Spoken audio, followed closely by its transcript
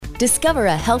Discover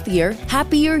a healthier,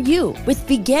 happier you with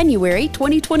Veganuary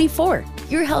 2024.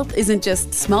 Your health isn't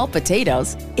just small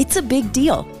potatoes, it's a big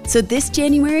deal. So this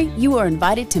January, you are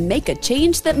invited to make a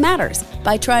change that matters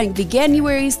by trying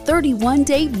Veganuary's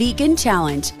 31-day vegan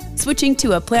challenge. Switching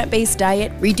to a plant-based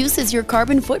diet reduces your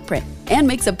carbon footprint and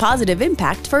makes a positive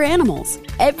impact for animals.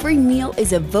 Every meal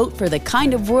is a vote for the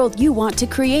kind of world you want to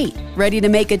create. Ready to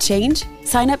make a change?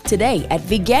 Sign up today at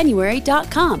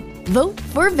veganuary.com. Vote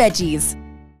for veggies.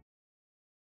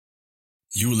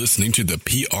 You're listening to the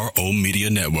PRO Media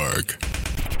Network.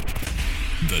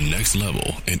 The next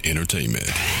level in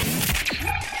entertainment.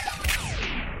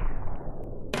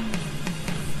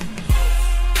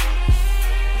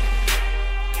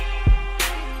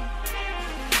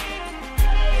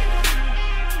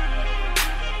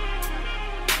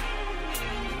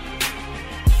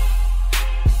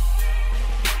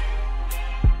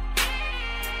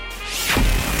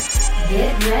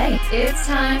 Get ready. It's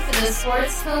time for the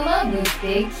Sports Coma with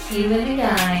Big Q and the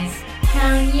guys.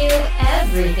 Telling you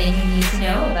everything you need to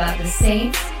know about the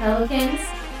Saints, Pelicans,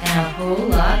 and a whole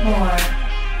lot more.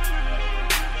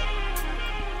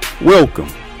 Welcome.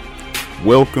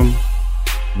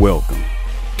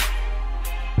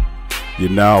 You're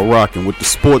now rocking with the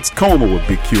Sports Coma with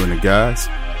Big Q and the guys.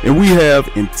 And we have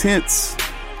intense,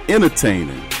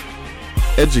 entertaining,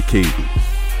 educating,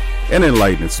 and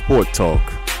enlightening sport talk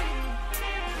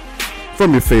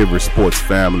from your favorite sports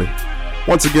family.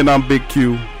 Once again, I'm Big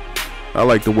Q. I'd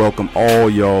like to welcome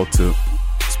all y'all to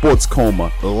Sports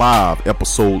Coma Live,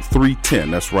 episode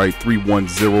 310. That's right,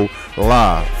 310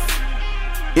 live.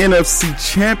 NFC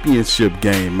Championship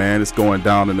game, man. It's going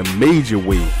down in a major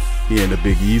way here in the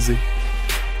Big Easy.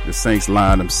 The Saints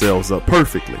line themselves up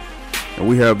perfectly. And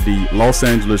we have the Los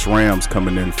Angeles Rams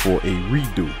coming in for a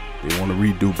redo. They want to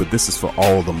redo, but this is for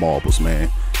all the marbles, man.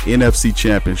 NFC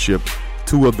Championship,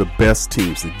 two of the best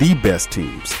teams, the best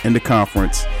teams in the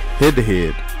conference,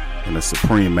 head-to-head, in a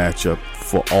supreme matchup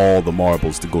for all the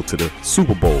marbles to go to the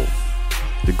Super Bowl.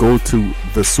 To go to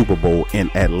the Super Bowl in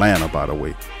Atlanta, by the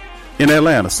way. In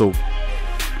Atlanta. So,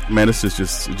 man, this is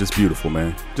just beautiful,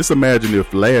 man. Just imagine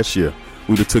if last year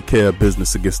we'd have took care of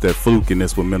business against that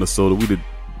flukiness with Minnesota.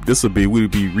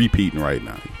 We'd be repeating right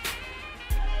now.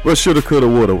 Well, shoulda, coulda,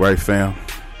 woulda, right, fam?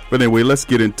 But anyway, let's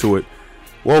get into it.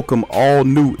 Welcome all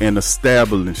new and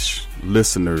established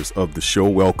listeners of the show.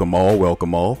 Welcome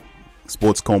all.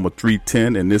 Sports Coma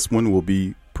 310, and this one will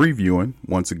be previewing,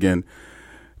 once again,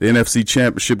 the NFC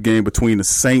Championship game between the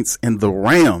Saints and the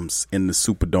Rams in the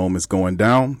Superdome is going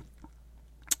down.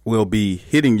 We'll be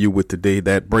hitting you with today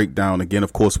that breakdown. Again,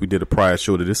 of course, we did a prior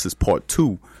show that this is part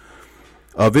 2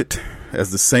 of it, as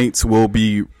the Saints will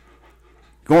be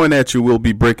going at you. We'll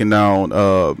be breaking down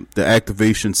the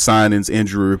activation, signings,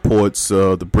 injury reports,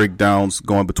 the breakdowns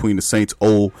going between the Saints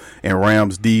O and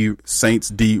Rams D, Saints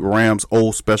D, Rams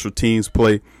O, special teams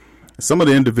play. Some of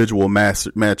the individual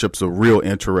matchups are real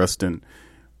interesting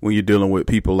when you're dealing with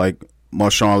people like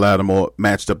Marshawn Lattimore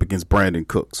matched up against Brandon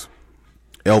Cooks.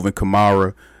 Elvin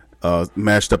Kamara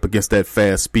matched up against that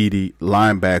fast, speedy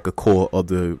linebacker core of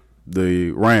the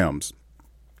Rams.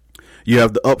 You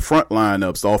have the up front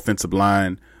lineups, the offensive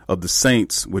line of the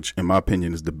Saints, which in my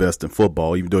opinion is the best in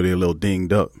football, even though they're a little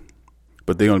dinged up.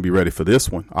 But they're going to be ready for this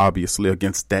one, obviously,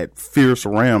 against that fierce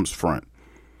Rams front.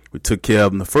 We took care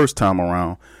of them the first time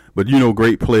around. But,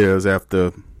 great players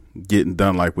after getting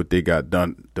done like what they got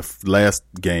done the last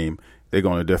game, they're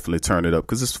going to definitely turn it up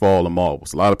because it's for all the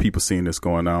marbles. A lot of people seeing this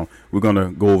going on. We're going to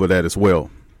go over that as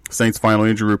well. Saints final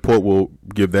injury report, will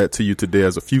give that to you today,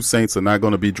 as a few Saints are not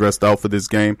going to be dressed out for this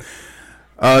game.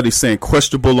 They're saying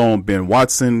questionable on Ben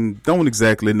Watson. Don't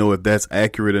exactly know if that's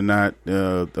accurate or not.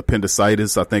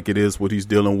 Appendicitis, I think it is what he's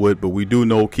dealing with. But we do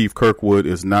know Keith Kirkwood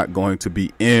is not going to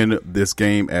be in this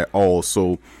game at all.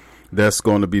 So that's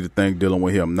going to be the thing dealing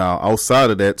with him. Now,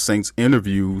 outside of that, Saints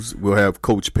interviews, we'll have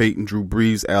Coach Peyton, Drew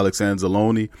Brees, Alex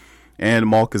Anzalone, and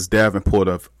Marcus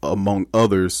Davenport, among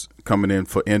others, coming in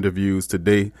for interviews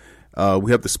today.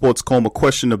 We have the Sports Coma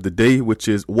question of the day, which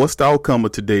is, what's the outcome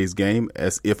of today's game?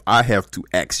 As if I have to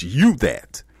ask you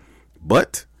that.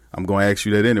 But I'm going to ask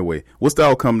you that anyway. What's the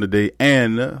outcome today?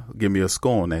 And give me a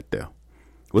score on that there.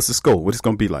 What's the score? What's it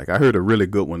going to be like? I heard a really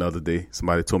good one the other day.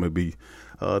 Somebody told me it'd be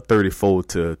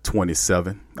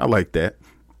 34-27. I like that.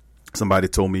 Somebody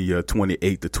told me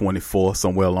 28-24,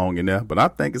 somewhere along in there. But I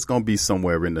think it's going to be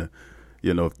somewhere in the,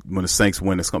 when the Saints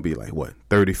win, it's going to be like,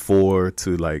 34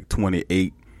 to like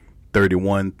 28,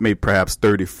 31, maybe perhaps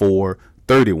 34,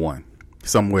 31.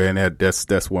 Somewhere in that.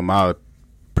 That's where my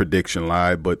prediction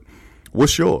lied. But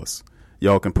what's yours?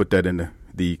 Y'all can put that in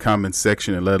the comment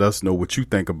section and let us know what you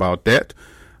think about that.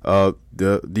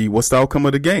 what's the outcome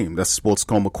of the game? That's Sports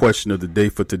Coma question of the day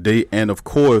for today. And of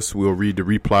course, we'll read the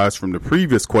replies from the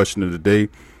previous question of the day.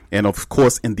 And of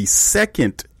course, in the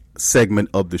second segment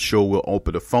of the show, we'll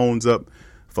open the phones up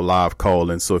for live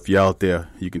call-in. So if you're out there,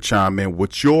 you can chime in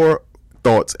with your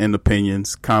thoughts and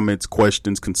opinions, comments,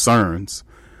 questions, concerns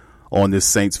on this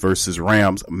Saints versus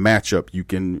Rams matchup. You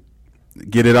can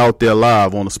get it out there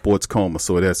live on the Sports Coma.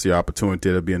 So that's the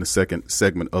opportunity to be in the second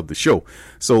segment of the show.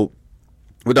 So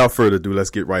without further ado, let's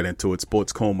get right into it.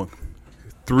 Sports Coma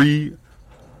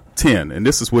 310, and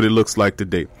this is what it looks like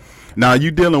today. Now,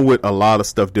 you're dealing with a lot of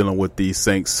stuff dealing with these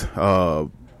Saints,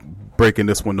 breaking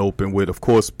this one open with, of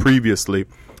course, previously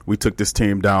we took this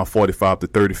team down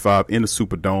 45-35 in the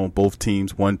Superdome. Both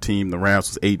teams, one team, the Rams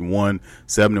was 8-1,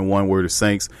 7-1 were the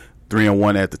Saints,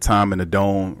 3-1 at the time in the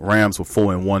Dome. Rams were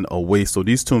 4-1 away. So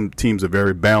these two teams are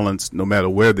very balanced no matter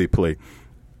where they play.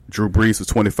 Drew Brees was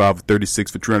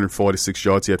 25-36 for 346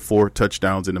 yards. He had 4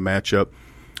 touchdowns in the matchup.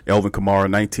 Alvin Kamara,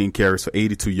 19 carries for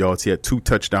 82 yards. He had 2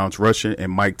 touchdowns rushing.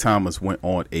 And Mike Thomas went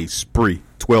on a spree.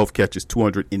 12 catches,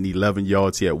 211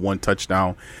 yards. He had 1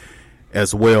 touchdown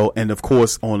as well. And, of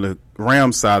course, on the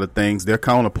Rams side of things, their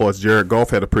counterparts, Jared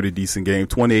Goff had a pretty decent game.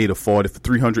 28 of 40 for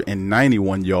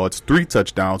 391 yards, 3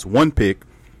 touchdowns, 1 pick.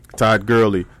 Todd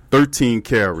Gurley, 13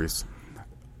 carries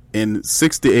and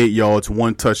 68 yards,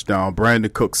 1 touchdown.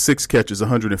 Brandon Cook, 6 catches,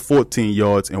 114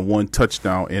 yards, and 1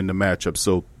 touchdown in the matchup.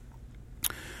 So,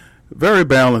 very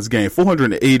balanced game.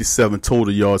 487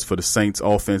 total yards for the Saints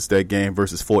offense that game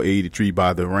versus 483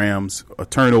 by the Rams. A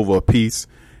turnover apiece.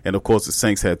 And, of course, the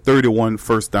Saints had 31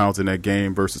 first downs in that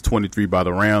game versus 23 by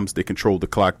the Rams. They controlled the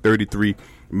clock 33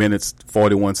 minutes,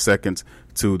 41 seconds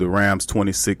to the Rams,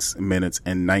 26 minutes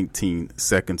and 19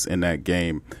 seconds in that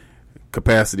game.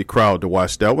 Capacity crowd to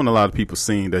watch that one. A lot of people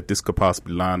seeing that this could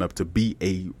possibly line up to be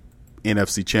a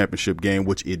NFC championship game,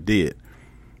 which it did.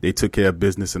 They took care of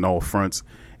business in all fronts,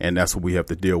 and that's what we have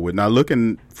to deal with. Now,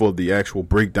 looking for the actual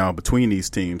breakdown between these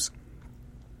teams,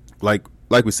 like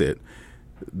we said,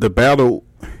 the battle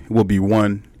will be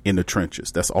won in the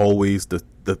trenches. That's always the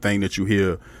thing that you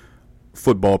hear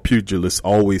football pugilists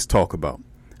always talk about.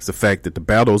 It's the fact that the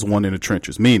battle is won in the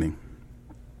trenches, meaning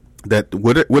that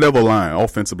whatever line,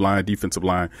 offensive line, defensive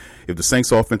line, if the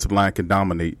Saints offensive line can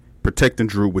dominate, protecting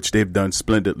Drew, which they've done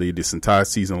splendidly this entire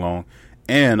season long,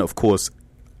 and, of course,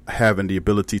 having the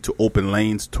ability to open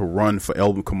lanes to run for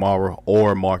Alvin Kamara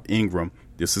or Mark Ingram,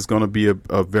 this is going to be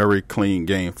a very clean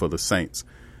game for the Saints.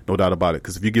 No doubt about it.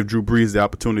 Because if you give Drew Brees the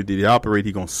opportunity to operate,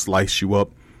 he's going to slice you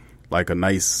up like a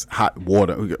nice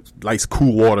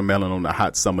cool watermelon on a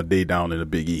hot summer day down in the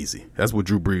Big Easy. That's what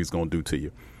Drew Brees is going to do to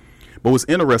you. But what's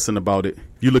interesting about it,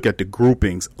 if you look at the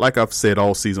groupings, like I've said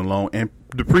all season long, and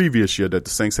the previous year that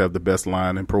the Saints have the best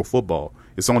line in pro football,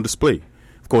 it's on display.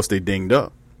 Of course, they dinged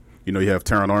up. You know, you have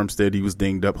Terron Armstead. He was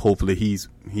dinged up. Hopefully he's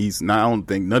not. I don't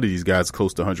think none of these guys are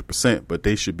close to 100%, but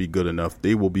they should be good enough.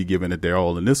 They will be giving it their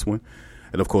all in this one.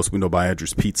 And, of course, we know by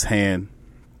Andrews Pete's hand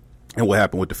and what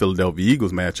happened with the Philadelphia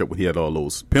Eagles matchup when he had all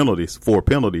those penalties, 4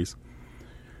 penalties.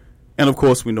 And, of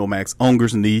course, we know Max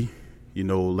Unger's knee, you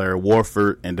know, Larry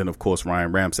Warford, and then, of course,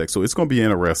 Ryan Ramczyk. So it's going to be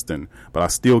interesting, but I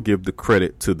still give the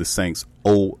credit to the Saints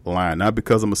O-line. Not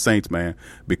because I'm a Saints man,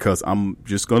 because I'm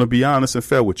just going to be honest and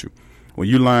fair with you. When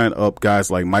you line up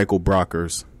guys like Michael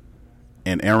Brockers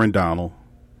and Aaron Donald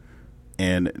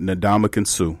and Ndamukong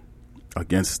Suh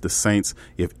against the Saints,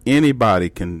 if anybody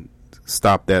can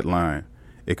stop that line,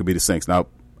 it could be the Saints. Now,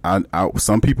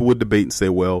 some people would debate and say,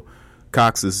 well,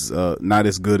 Cox is not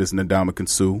as good as Ndamukong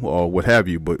Suh or what have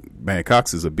you, but, man,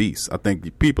 Cox is a beast. I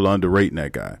think people are underrating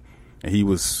that guy. And he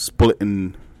was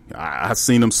splitting. I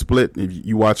seen him split. If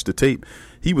you watch the tape,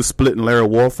 he was splitting Larry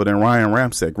Warford and Ryan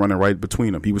Ramczyk, running right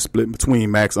between them. He was splitting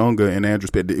between Max Unger and Andrews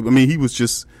Pitt. I mean, he was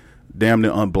just damn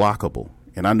near unblockable.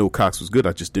 And I know Cox was good.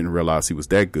 I just didn't realize he was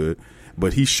that good.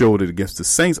 But he showed it against the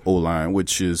Saints O-line,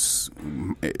 which is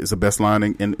the best line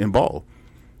in ball.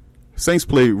 Saints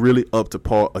played really up to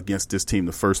par against this team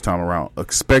the first time around.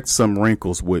 Expect some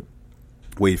wrinkles with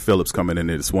Wade Phillips coming in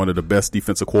there. It's one of the best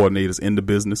defensive coordinators in the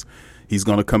business. He's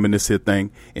going to come in this hit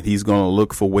thing, and he's going to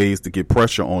look for ways to get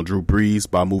pressure on Drew Brees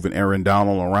by moving Aaron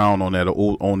Donald around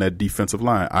on that defensive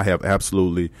line. I have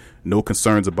absolutely no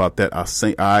concerns about that.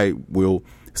 I will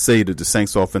say that the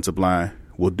Saints offensive line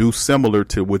will do similar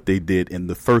to what they did in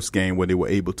the first game where they were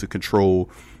able to control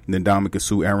Ndamukong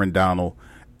Suh, Aaron Donald,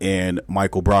 and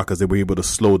Michael Brockers. They were able to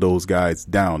slow those guys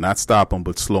down, not stop them,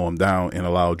 but slow them down and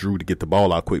allow Drew to get the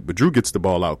ball out quick. But Drew gets the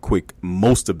ball out quick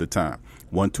most of the time.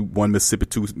 1 Mississippi,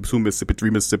 2 Mississippi, 3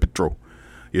 Mississippi throw.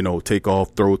 You know, take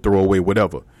off, throw away,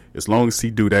 whatever. As long as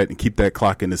he do that and keep that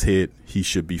clock in his head, he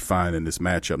should be fine in this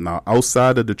matchup. Now,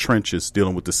 outside of the trenches,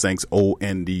 dealing with the Saints O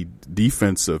and the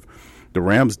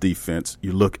Rams defense,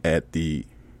 you look at the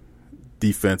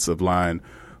defensive line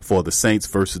for the Saints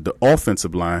versus the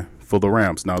offensive line for the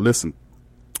Rams. Now, listen,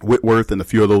 Whitworth and a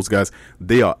few of those guys,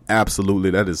 they are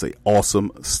that is a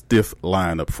awesome, stiff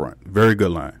line up front. Very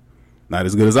good line. Not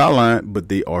as good as our line, but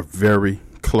they are very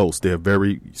close. They're a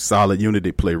very solid unit.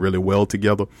 They play really well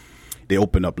together. They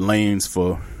open up lanes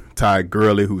for Ty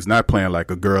Gurley, who's not playing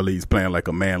like a girly. He's playing like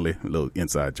a manly. A little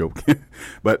inside joke.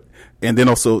 And then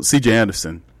also C.J.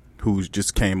 Anderson, who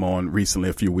just came on recently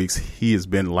a few weeks. He has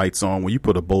been lights on. When you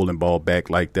put a bowling ball back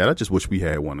like that, I just wish we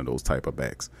had one of those type of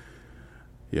backs.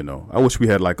 You know, I wish we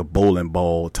had like a bowling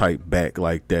ball type back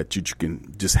like that you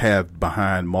can just have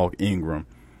behind Mark Ingram.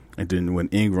 And then when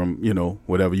Ingram, you know,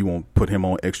 whatever you want, put him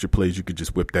on extra plays, you could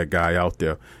just whip that guy out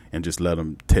there and just let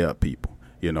him tear people.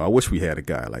 You know, I wish we had a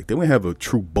guy like that. We have a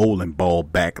true bowling ball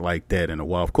back like that in a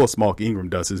while. Of course, Mark Ingram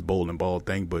does his bowling ball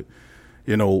thing, but,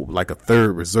 you know, like a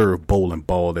third reserve bowling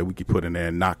ball that we could put in there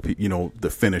and knock, you know, the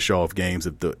finish off games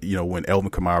of the, you know, when Elvin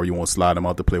Kamara, you want to slide him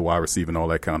out to play wide receiver and all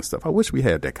that kind of stuff. I wish we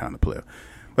had that kind of player.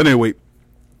 But anyway,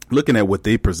 looking at what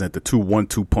they present, the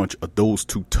 2-1-2 punch of those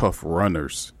two tough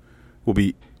runners will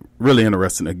be really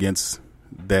interesting against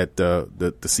that,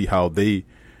 to see how they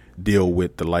deal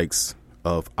with the likes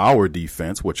of our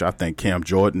defense, which I think Cam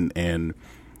Jordan and,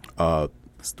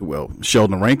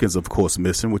 Sheldon Rankins, of course,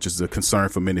 missing, which is a concern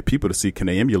for many people to see, can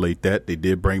they emulate that? They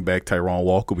did bring back Tyrone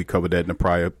Walker. We covered that in a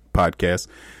prior podcast.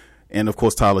 And, of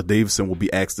course, Tyler Davison will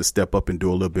be asked to step up and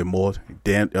do a little bit more.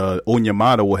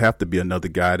 Onyemata will have to be another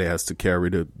guy that has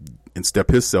to and step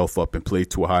himself up and play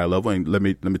to a higher level. And let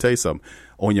me tell you something.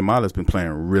 Onyemata's been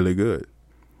playing really good.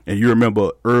 And you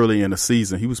remember early in the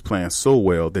season, he was playing so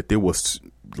well that there was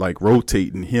like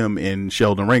rotating him and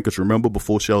Sheldon Rankins. Remember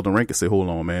before Sheldon Rankins said, hold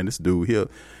on, man, this dude here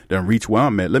done reach where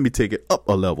I'm at. Let me take it up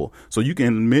a level. So you can,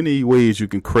 in many ways, you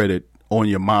can credit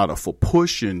Onyemata for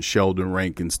pushing Sheldon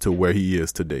Rankins to where he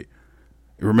is today.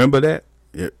 Remember that?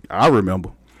 Yeah, I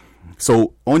remember.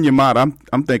 So Onyemata,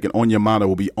 I'm thinking Onyemata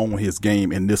will be on his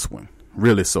game in this one.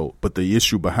 Really so. But the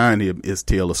issue behind him is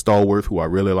Taylor Stallworth, who I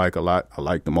really like a lot. I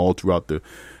like them all throughout the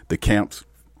camps.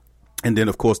 And then,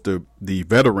 of course, the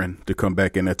veteran to come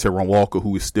back in there, Tyrone Walker,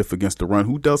 who is stiff against the run,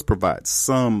 who does provide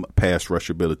some pass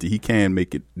rush ability. He can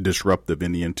make it disruptive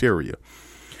in the interior.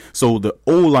 So the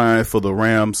O-line for the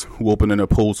Rams, who opened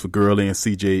up holes for Gurley and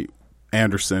C.J.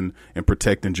 Anderson and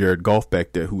protecting Jared Goff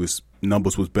back there, who his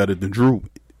numbers was better than Drew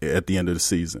at the end of the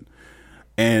season.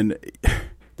 And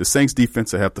the Saints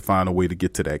defense will have to find a way to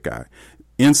get to that guy.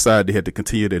 Inside, they had to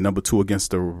continue their number 2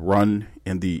 against the run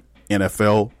in the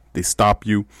NFL. They stop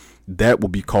you. That will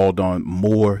be called on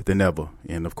more than ever.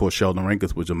 And, of course, Sheldon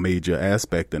Rankins was a major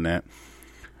aspect in that.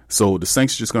 So the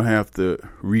Saints are just going to have to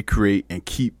recreate and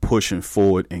keep pushing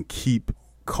forward and keep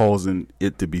causing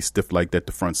it to be stiff like that,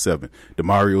 the front seven.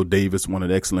 DeMario Davis, one of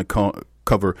the excellent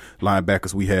cover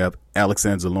linebackers we have. Alex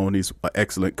Anzalone's an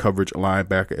excellent coverage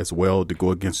linebacker as well to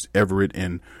go against Everett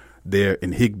and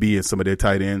Higbee and some of their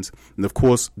tight ends. And, of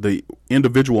course, the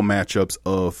individual matchups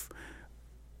of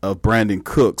Brandon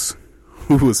Cooks,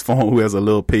 who has a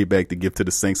little payback to give to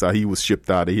the Saints. How he was shipped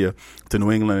out of here to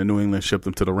New England, and New England shipped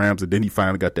him to the Rams, and then he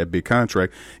finally got that big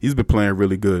contract. He's been playing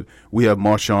really good. We have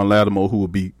Marshawn Lattimore, who will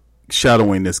be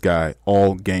shadowing this guy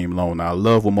all game long. Now, I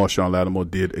love what Marshawn Lattimore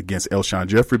did against Elshon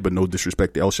Jeffrey, but no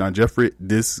disrespect to Elshon Jeffrey.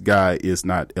 This guy is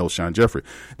not Elshon Jeffrey.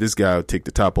 This guy will take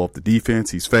the top off the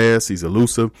defense. He's fast. He's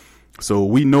elusive. So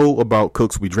we know about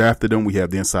Cooks. We drafted him. We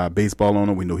have the inside baseball on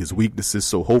him. We know his weaknesses.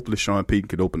 So hopefully Sean Payton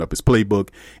could open up his playbook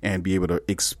and be able to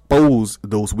expose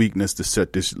those weaknesses to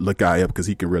set this guy up, because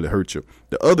he can really hurt you.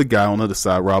 The other guy on the other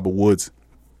side, Robert Woods.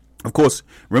 Of course,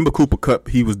 remember Cooper Kupp,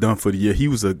 he was done for the year. He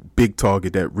was a big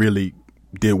target that really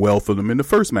did well for them in the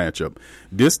first matchup.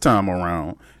 This time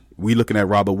around, we looking at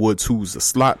Robert Woods, who's a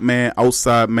slot man,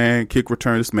 outside man, kick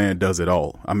return. This man does it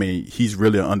all. I mean, he's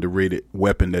really an underrated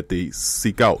weapon that they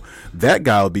seek out. That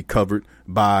guy will be covered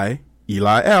by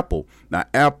Eli Apple. Now,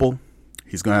 Apple,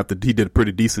 he did a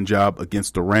pretty decent job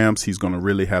against the Rams. He's going to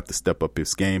really have to step up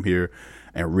his game here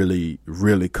and really,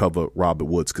 really cover Robert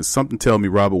Woods, because something tells me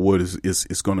Robert Woods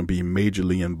is going to be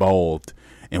majorly involved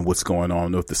in what's going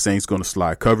on. If the Saints going to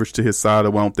slide coverage to his side, I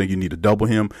don't think you need to double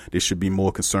him. They should be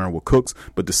more concerned with Cooks.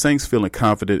 But the Saints feeling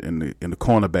confident in the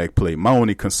cornerback play. My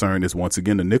only concern is, once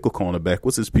again, the nickel cornerback.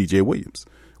 What's his P.J. Williams?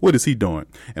 What is he doing?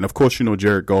 And, of course,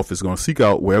 Jared Goff is going to seek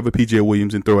out wherever P.J.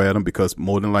 Williams and throw at him, because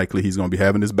more than likely he's going to be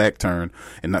having his back turned,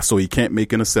 and so he can't make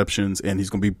interceptions, and he's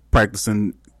going to be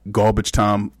practicing garbage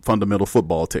time fundamental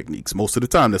football techniques most of the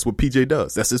time. That's what PJ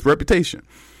does. That's his reputation.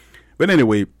 But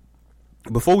anyway,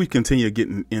 Before we continue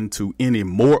getting into any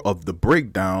more of the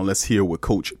breakdown, let's hear what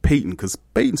Coach Payton, because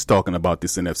Payton's talking about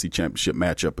this NFC Championship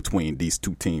matchup between these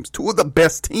two teams. Two of the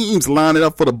best teams lining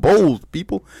up for the bowls,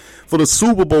 people. For the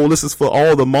Super Bowl, this is for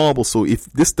all the marbles. So if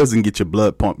this doesn't get your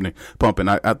blood pumping,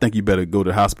 I think you better go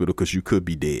to the hospital because you could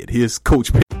be dead. Here's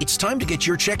Coach Payton. It's time to get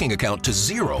your checking account to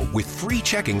zero with free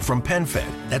checking from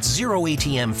PenFed. That's zero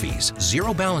ATM fees,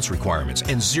 zero balance requirements,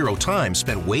 and zero time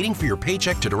spent waiting for your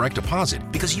paycheck to direct deposit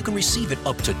because you can receive it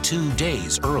up to 2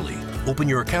 days early. Open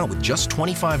your account with just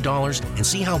 $25 and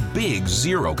see how big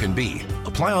zero can be.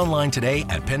 Apply online today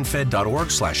at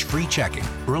PenFed.org/free checking.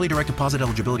 Early direct deposit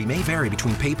eligibility may vary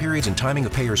between pay periods and timing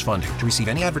of payers' funding. To receive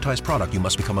any advertised product, you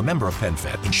must become a member of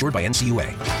PenFed, insured by NCUA.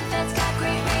 PenFed's got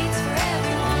great rates for everyone.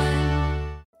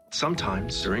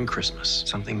 Sometimes during Christmas,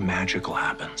 something magical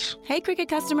happens. Hey, Cricket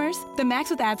customers. The Max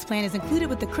with Ads plan is included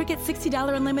with the Cricket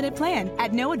 $60 unlimited plan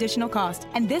at no additional cost.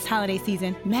 And this holiday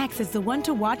season, Max is the one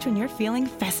to watch when you're feeling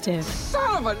festive.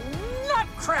 Son of a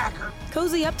nutcracker!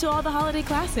 Cozy up to all the holiday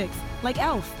classics, like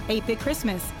Elf, 8-Bit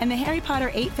Christmas, and the Harry Potter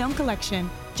 8-film collection.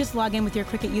 Just log in with your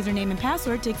Cricket username and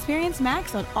password to experience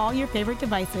Max on all your favorite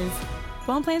devices.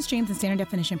 Phone plan streams and standard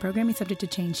definition. Programming subject to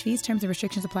change. Fees, terms, and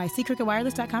restrictions apply. See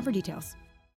cricketwireless.com for details.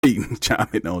 Chime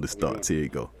in on his thoughts. Here you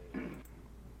go.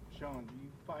 Sean, do you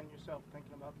find yourself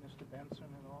thinking about Mr. Benson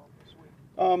at all this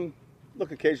week?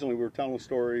 Look, occasionally we were telling a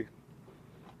story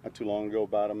not too long ago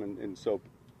about him, and so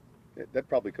that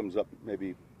probably comes up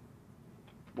maybe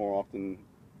more often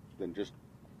than just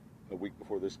a week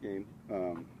before this game.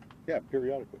 Yeah,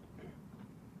 periodically.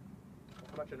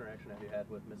 How much interaction have you had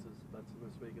with Mrs. Benson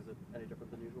this week? Is it any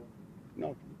different than usual?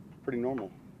 No, pretty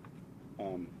normal.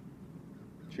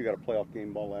 She got a playoff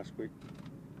game ball last week.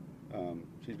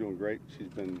 She's doing great. She's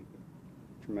been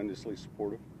tremendously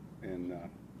supportive, and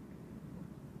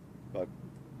but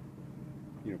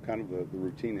you know, kind of the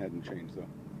routine hadn't changed though.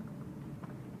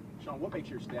 Sean, what makes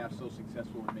your staff so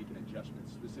successful in making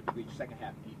adjustments, specifically second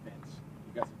half defense?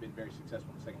 You guys have been very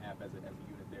successful in the second half as a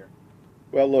unit there.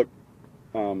 Well, look,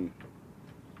 you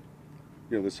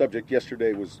know, the subject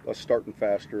yesterday was us starting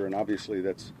faster, and obviously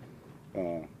that's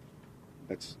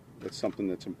something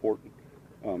that's important.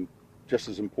 Just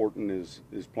as important is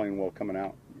playing well coming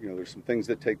out. You know, there's some things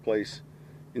that take place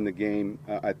in the game.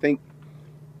 I think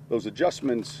those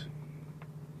adjustments,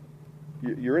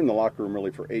 you're in the locker room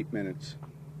really for 8 minutes.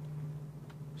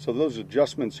 So those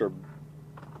adjustments are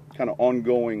kind of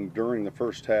ongoing during the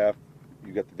first half.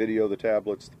 You got the video, the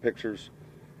tablets, the pictures,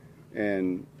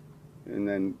 and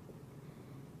then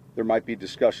there might be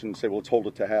discussion, say, well, let's hold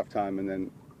it to halftime, and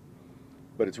then,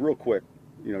 but it's real quick.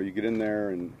 You know, you get in there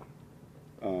and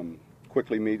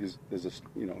quickly meet as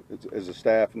a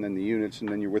staff, and then the units, and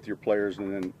then you're with your players,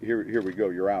 and then here we go,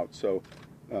 you're out. So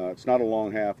it's not a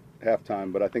long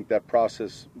halftime, but I think that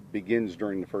process begins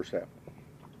during the first half.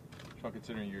 Sean,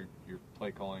 considering your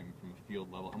play calling from a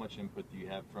field level, how much input do you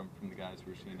have from the guys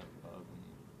who are seeing up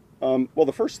above? Well,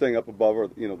 the first thing up above are,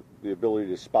 you know, the ability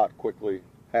to spot quickly,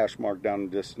 hash mark down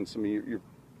the distance. I mean,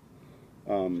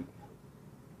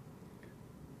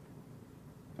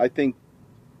 I think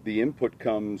the input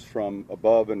comes from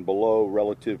above and below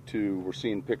relative to, we're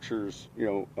seeing pictures,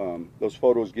 you know, those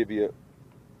photos give you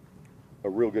a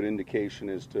real good indication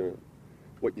as to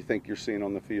what you think you're seeing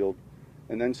on the field.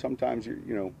 And then sometimes,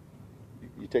 you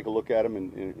take a look at them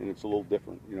and it's a little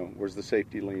different. You know, where's the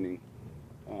safety leaning?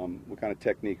 What kind of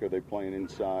technique are they playing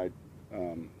inside?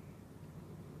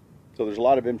 So there's a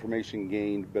lot of information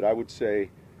gained, but I would say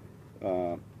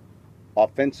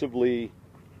offensively,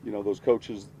 you know, those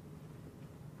coaches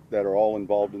that are all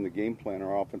involved in the game plan,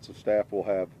 our offensive staff will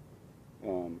have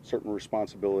certain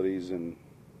responsibilities, and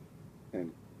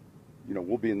you know,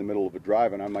 we'll be in the middle of a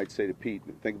drive, and I might say to Pete,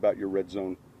 think about your red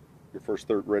zone, your first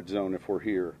third red zone if we're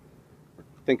here.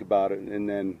 Think about it, and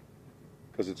then,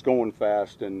 because it's going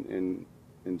fast, and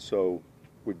so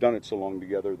we've done it so long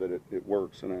together that it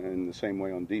works, and in the same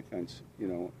way on defense, you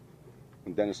know,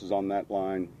 when Dennis is on that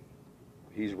line,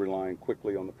 he's relying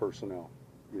quickly on the personnel.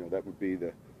 You know, that would be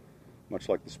much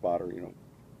like the spotter, you know,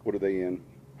 what are they in,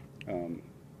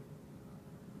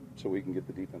 so we can get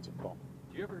the defensive call.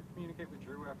 Do you ever communicate with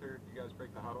Drew after you guys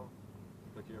break the huddle?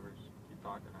 Like, you ever just keep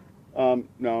talking on it?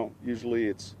 No, usually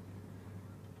it's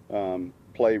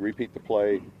play, repeat the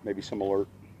play, maybe some alert,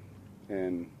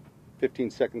 and 15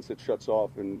 seconds it shuts off,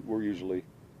 and we're usually,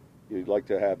 you'd like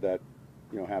to have that,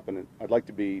 you know, happen. I'd like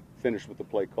to be finished with the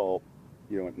play call,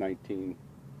 you know, at 19,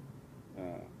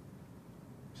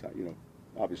 so, you know,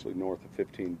 obviously north of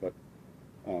 15,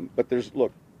 but there's,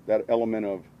 look, that element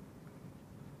of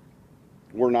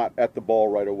we're not at the ball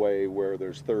right away where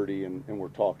there's 30 and we're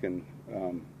talking.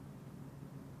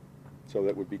 So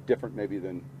that would be different maybe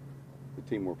than the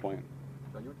team we're playing.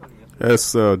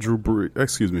 That's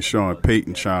Sean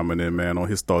Payton chiming in, man, on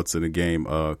his thoughts in the game.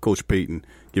 Coach Payton,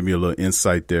 give me a little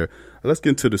insight there. Let's get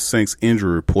into the Saints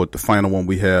injury report, the final one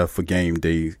we have for game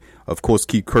day. Of course,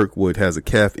 Keith Kirkwood has a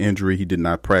calf injury. He did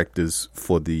not practice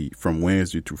from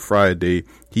Wednesday through Friday.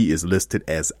 He is listed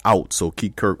as out. So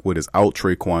Keith Kirkwood is out.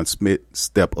 Traquan Smith,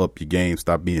 step up your game.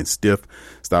 Stop being stiff.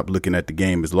 Stop looking at the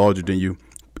game as larger than you.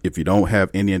 If you don't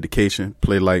have any indication,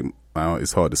 play like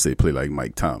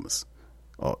Mike Thomas.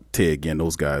 Ted, again,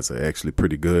 those guys are actually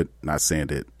pretty good. Not saying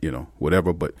that,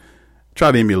 whatever, but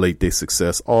try to emulate their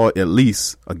success, or at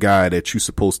least a guy that you're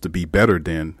supposed to be better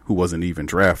than who wasn't even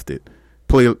drafted.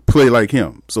 Play like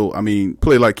him. So,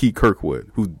 play like Keith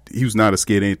Kirkwood, who's not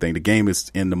scared of anything. The game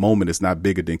is, in the moment, it's not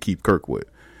bigger than Keith Kirkwood.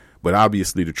 But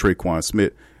obviously, the Traquan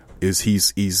Smith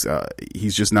he's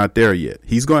just not there yet.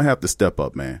 He's going to have to step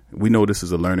up, man. We know this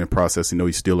is a learning process.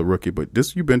 He's still a rookie, but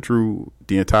you've been through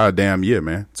the entire damn year,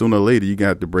 man. Sooner or later, you're going to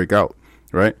have to break out,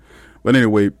 right? But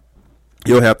anyway,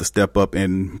 he'll have to step up,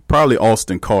 and probably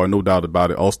Austin Carr, no doubt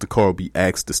about it. Austin Carr will be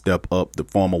asked to step up. The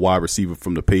former wide receiver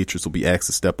from the Patriots will be asked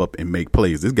to step up and make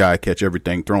plays. This guy catch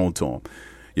everything thrown to him.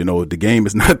 The game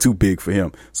is not too big for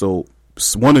him. So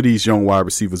one of these young wide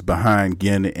receivers behind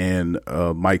Ginn and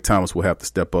Mike Thomas will have to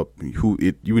step up.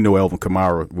 Alvin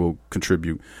Kamara will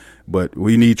contribute, but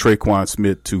we need Traquan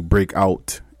Smith to break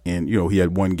out. And he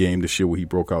had one game this year where he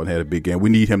broke out and had a big game. We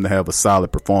need him to have a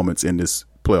solid performance in this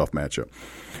playoff matchup.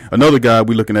 Another guy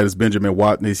we're looking at is Benjamin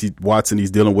Watson.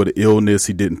 He's dealing with an illness.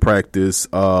 He didn't practice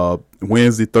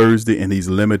Wednesday, Thursday, and he's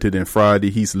limited in Friday.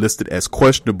 He's listed as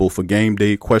questionable for game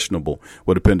day, questionable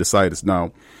with appendicitis.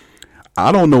 Now,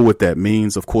 I don't know what that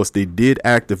means. Of course, they did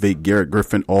activate Garrett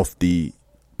Griffin off the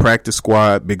practice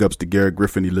squad. Big ups to Garrett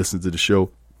Griffin. He listens to the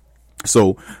show.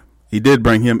 So he did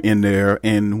bring him in there,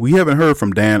 and we haven't heard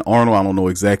from Dan Arnold. I don't know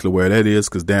exactly where that is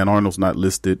because Dan Arnold's not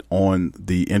listed on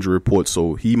the injury report,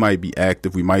 so he might be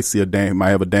active. We might see might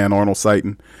have a Dan Arnold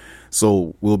sighting.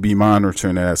 So we'll be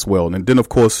monitoring that as well. And then, of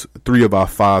course, 3 of our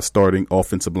 5 starting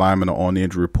offensive linemen are on the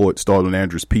injury report. Starting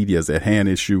Andrews Petey has a hand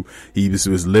issue. He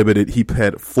was limited. He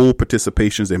had full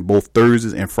participations in both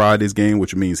Thursdays and Friday's game,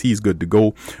 which means he's good to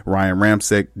go. Ryan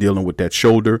Ramczyk dealing with that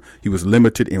shoulder. He was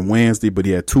limited in Wednesday, but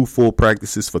he had 2 full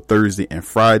practices for Thursday and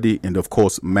Friday. And, of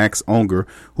course, Max Unger,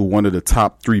 who one of the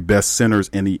top 3 best centers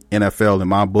in the NFL in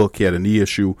my book, he had a knee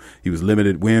issue. He was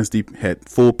limited Wednesday, had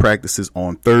full practices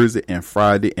on Thursday and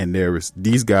Friday, and there is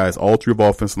these guys, all 3 of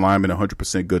offensive linemen,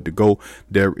 100% good to go.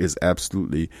 There is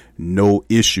absolutely no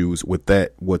issues with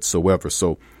that whatsoever.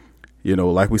 So,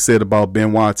 like we said about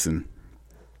Ben Watson,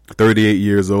 38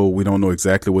 years old. We don't know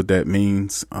exactly what that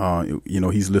means.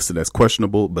 He's listed as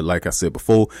questionable, but like I said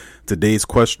before, today's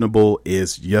questionable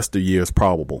is yesteryear's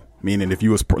probable. Meaning if you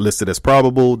was listed as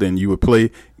probable, then you would play.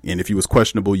 And if you was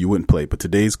questionable, you wouldn't play. But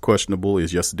today's questionable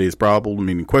is yesterday's probable,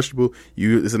 meaning questionable.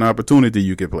 It's an opportunity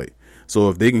you can play. So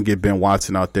if they can get Ben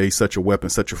Watson out there, he's such a weapon,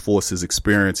 such a force, his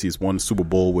experience. He's won the Super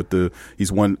Bowl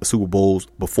he's won Super Bowls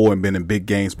before and been in big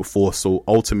games before. So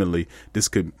ultimately, this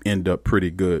could end up pretty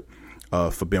good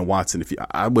for Ben Watson.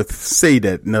 I would say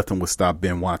that nothing would stop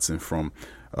Ben Watson from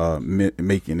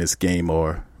making this game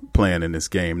or playing in this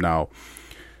game. Now,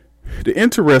 the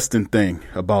interesting thing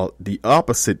about the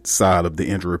opposite side of the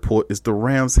injury report is the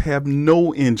Rams have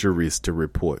no injuries to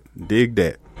report. Dig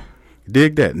that.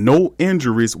 No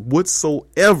injuries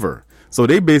whatsoever. So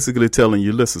they basically telling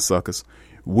you, listen, suckers,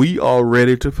 we are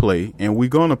ready to play, and we're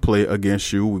going to play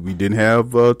against you. We didn't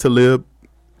have Talib.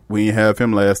 We didn't have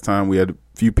him last time. We had a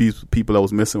few people that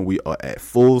was missing. We are at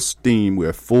full steam.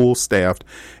 We're full staffed,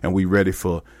 and we ready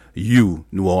for you,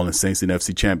 New Orleans Saints, in the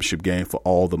NFC Championship game for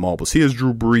all the marbles. Here's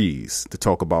Drew Brees to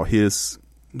talk about his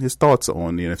thoughts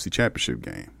on the NFC Championship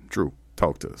game. Drew,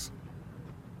 talk to us.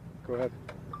 Go ahead.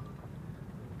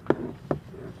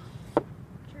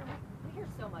 Drew, we hear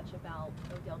so much about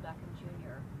Odell Beckham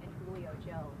Jr. and Julio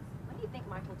Jones. When do you think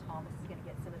Michael Thomas is going to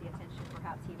get some of the attention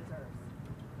perhaps he deserves?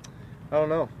 I don't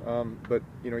know, but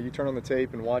you turn on the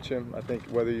tape and watch him. I think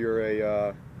whether you're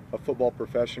a football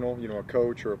professional, a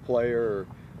coach or a player or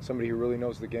somebody who really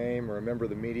knows the game or a member of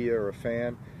the media or a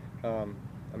fan,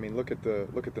 look at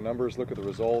the numbers, look at the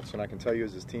results, and I can tell you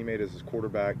as his teammate, as his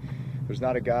quarterback, there's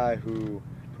not a guy who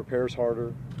prepares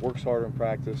harder, works harder in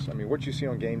practice. What you see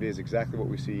on game day is exactly what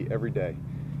we see every day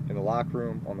in the locker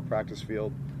room, on the practice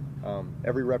field.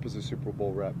 Every rep is a Super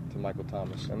Bowl rep to Michael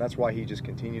Thomas, and that's why he just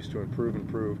continues to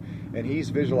improve, and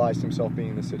he's visualized himself being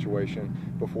in this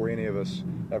situation before any of us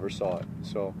ever saw it.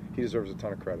 So he deserves a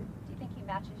ton of credit. Do you think he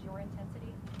matches your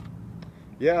intensity?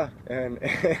 Yeah, and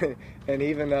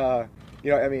even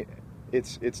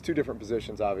it's 2 different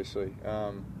positions, obviously.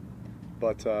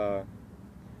 But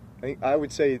I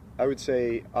would say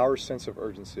our sense of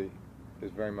urgency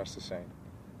is very much the same.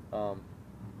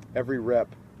 Every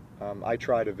rep I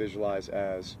try to visualize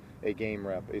as a game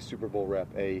rep, a Super Bowl rep,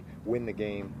 a win the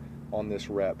game on this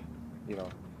rep,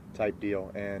 type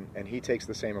deal. And he takes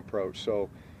the same approach. So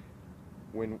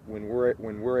when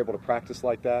we're able to practice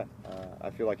like that, I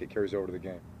feel like it carries over to the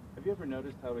game. Have you ever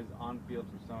noticed how his on-field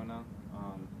persona,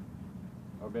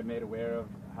 or been made aware of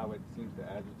how it seems to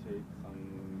agitate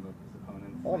some of his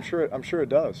opponents? Oh, I'm sure it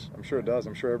does. I'm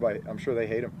sure they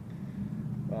hate him,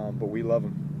 but we love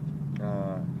him.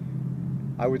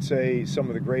 I would say some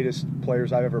of the greatest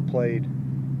players I've ever played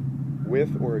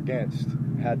with or against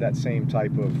had that same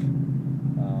type of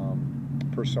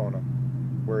persona,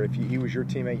 where if he was your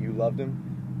teammate, you loved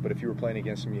him, but if you were playing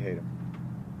against him, you hate him.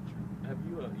 Have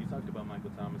you talked about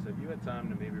Michael Thomas? Have you had time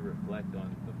to maybe reflect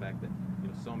on the fact that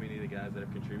so many of the guys that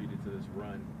have contributed to this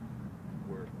run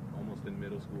were almost in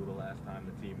middle school the last time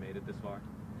the team made it this far?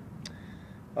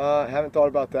 Haven't thought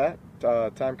about that.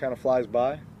 Time kind of flies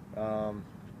by.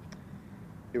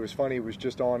 It was funny. It was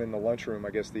just on in the lunchroom, I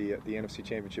guess, the NFC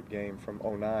Championship game from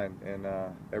 '09, and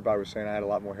everybody was saying I had a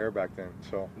lot more hair back then.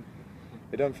 So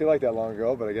it doesn't feel like that long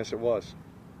ago, but I guess it was.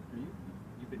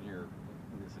 You've been here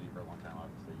in the city for a long time,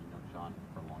 obviously. You've known Sean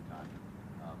for a long time.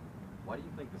 Why do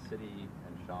you think the city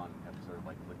and Sean have sort of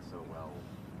clicked so well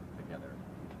together?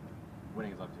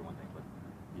 Winning is obviously one thing, but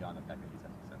beyond the fact that he's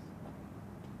had success.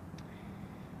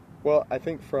 Well, I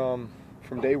think from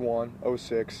day one,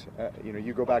 06,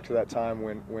 you go back to that time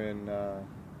when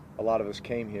a lot of us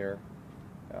came here,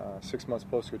 6 months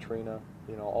post Katrina.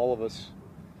 All of us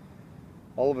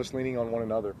leaning on one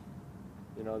another.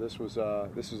 This was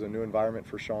a new environment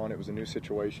for Sean. It was a new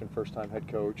situation, first time head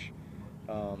coach.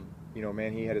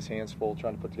 He had his hands full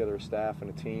trying to put together a staff and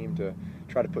a team to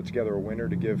try to put together a winner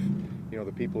to give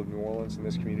the people of New Orleans and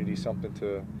this community something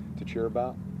to cheer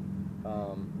about.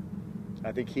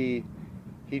 I think he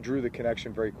drew the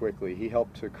connection very quickly. He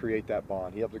helped to create that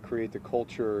bond. He helped to create the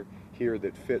culture here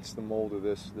that fits the mold of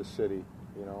this city,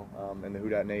 and the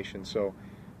Houdat Nation. So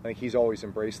I think he's always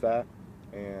embraced that,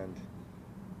 and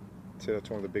so that's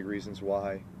one of the big reasons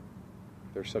why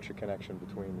there's such a connection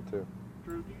between the two.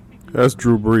 That's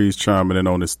Drew Brees chiming in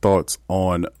on his thoughts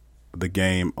on the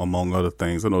game, among other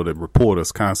things. I know that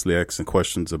reporters constantly asking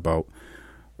questions about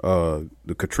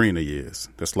the Katrina years.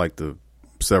 That's like the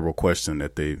several questions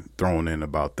that they've thrown in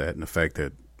about that, and the fact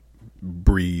that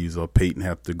Brees or Peyton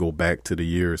have to go back to the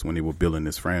years when they were building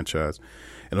this franchise.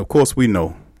 And of course we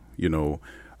know,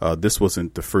 this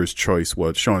wasn't the first choice.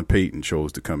 Well, Sean Payton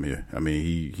chose to come here. I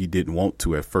mean, he didn't want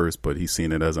to at first, but he's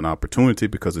seen it as an opportunity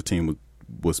because the team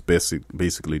was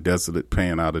basically desolate,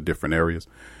 playing out of different areas.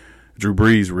 Drew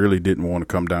Brees really didn't want to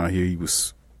come down here. He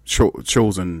was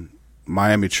chosen.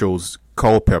 Miami chose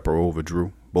Culpepper over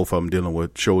Drew. Both of them dealing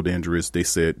with shoulder injuries. They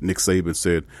said, Nick Saban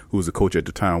said, who was the coach at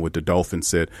the time with the Dolphins,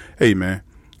 said, hey, man,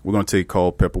 we're going to take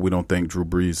Culpepper. We don't think Drew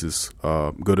Brees is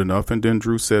good enough. And then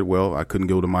Drew said, well, I couldn't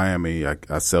go to Miami.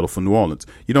 I settled for New Orleans.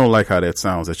 You don't like how that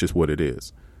sounds. That's just what it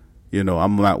is.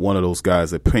 I'm not one of those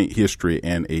guys that paint history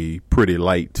in a pretty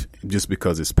light just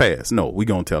because it's past. No, we're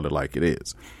going to tell it like it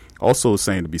is. Also, the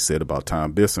same to be said about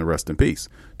Tom Benson, rest in peace.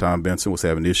 Tom Benson was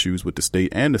having issues with the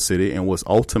state and the city and was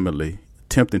ultimately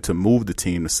attempting to move the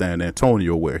team to San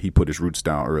Antonio, where he put his roots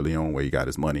down early on, where he got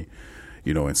his money,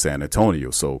 in San Antonio.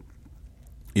 So,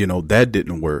 that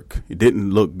didn't work. It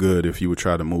didn't look good if you would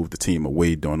try to move the team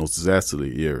away during those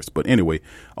disasterly years. But anyway,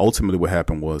 ultimately what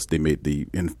happened was they made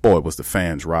it was the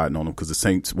fans riding on them because the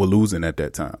Saints were losing at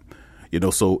that time.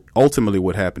 So ultimately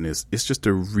what happened is it's just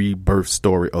a rebirth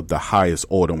story of the highest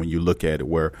order when you look at it,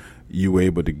 where you were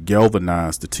able to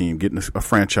galvanize the team, getting a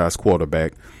franchise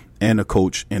quarterback and a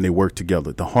coach, and they worked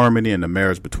together. The harmony and the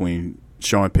marriage between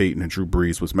Sean Payton and Drew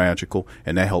Brees was magical,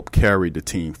 and that helped carry the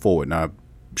team forward. Now,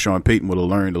 Sean Payton would have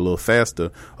learned a little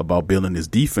faster about building his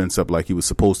defense up like he was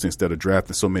supposed to instead of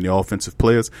drafting so many offensive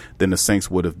players, then the Saints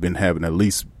would have been having at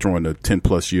least during the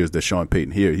 10-plus years that Sean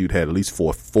Payton here, he'd had at least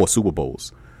four Super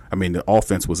Bowls. I mean, the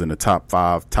offense was in the top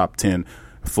 5, top 10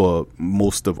 for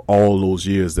most of all those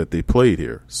years that they played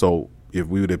here. So if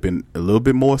we would have been a little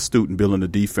bit more astute in building the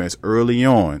defense early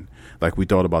on, like we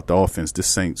thought about the offense, this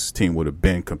Saints team would have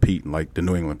been competing like the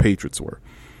New England Patriots were.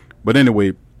 But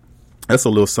anyway, that's a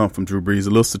little something from Drew Brees. A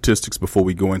little statistics before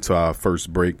we go into our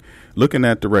first break. Looking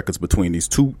at the records between these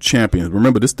two champions.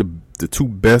 Remember, this is the two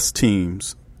best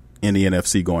teams in the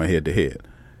NFC going head-to-head.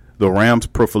 The Rams'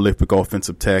 prolific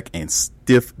offensive attack and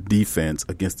stiff defense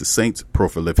against the Saints'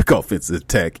 prolific offensive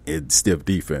attack and stiff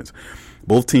defense.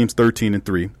 Both teams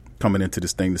 13-3. coming into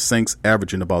this thing. The Saints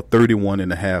averaging about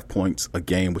 31.5 points a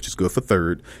game, which is good for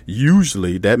third.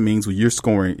 Usually that means when you're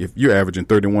scoring, if you're averaging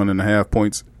 31.5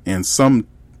 points, in some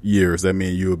years that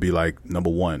means you would be like number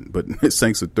one, but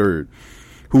Saints are third.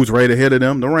 Who's right ahead of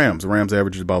them? The Rams. The Rams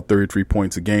average about 33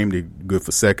 points a game. They're good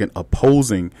for second.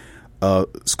 Opposing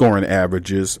scoring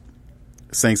averages,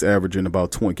 Saints averaging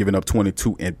about 20, giving up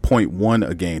 22.1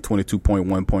 a game,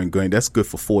 22.1 point game. That's good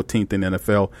for 14th in the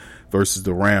NFL versus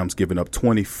the Rams giving up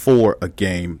 24 a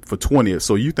game for 20th.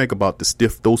 So you think about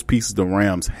those pieces the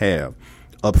Rams have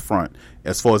up front.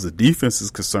 As far as the defense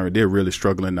is concerned, they're really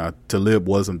struggling now. Talib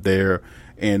wasn't there,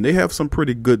 and they have some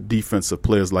pretty good defensive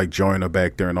players like Joyner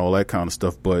back there and all that kind of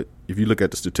stuff. But if you look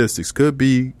at the statistics, could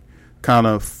be kind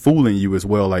of fooling you as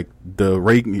well. Like the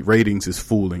ratings is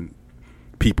fooling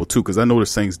people too, because I know the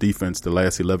Saints defense the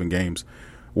last 11 games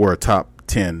were a top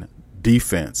 10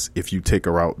 defense if you take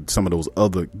out some of those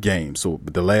other games. So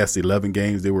the last 11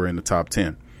 games they were in the top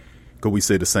 10. Could we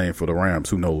say the same for the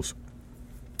Rams? Who knows?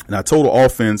 Now total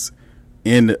offense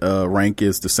in rank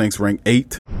is the Saints rank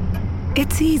 8.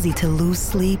 It's easy to lose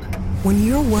sleep when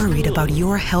you're worried about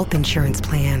your health insurance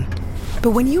plan.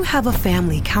 But when you have a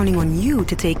family counting on you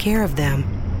to take care of them,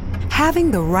 having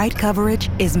the right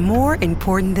coverage is more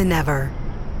important than ever.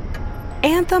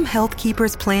 Anthem Health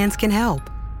Keepers plans can help.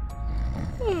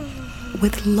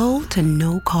 With low to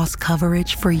no cost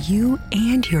coverage for you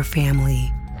and your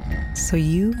family. So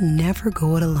you never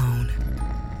go it alone.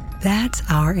 That's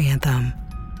our Anthem.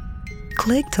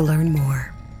 Click to learn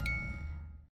more.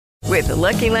 With the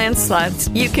Lucky Land Slots,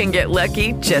 you can get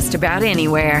lucky just about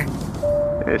anywhere.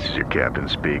 This is your captain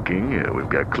speaking. We've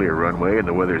got clear runway and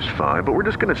the weather's fine, but we're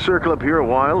just going to circle up here a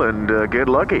while and get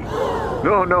lucky.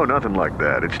 No, nothing like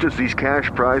that. It's just these cash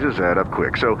prizes add up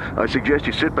quick. So I suggest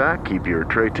you sit back, keep your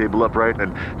tray table upright,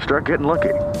 and start getting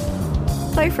lucky.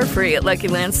 Play for free at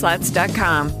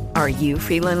LuckyLandSlots.com. Are you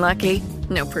feeling lucky?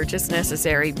 No purchase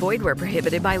necessary. Void where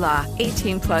prohibited by law.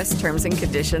 18+ terms and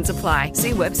conditions apply.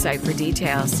 See website for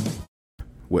details.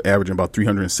 We're averaging about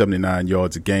 379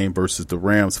 yards a game versus the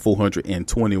Rams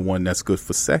 421. That's good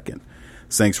for second.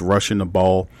 Saints rushing the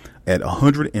ball at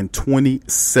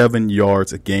 127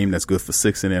 yards a game. That's good for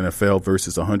sixth in the NFL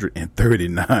versus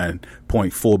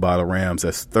 139.4 by the Rams.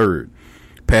 That's third.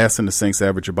 Passing, the Saints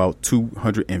average about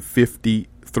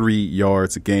 253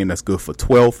 yards a game. That's good for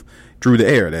 12th. Through the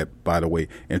air, that, by the way,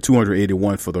 and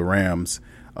 281 for the Rams.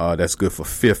 That's good for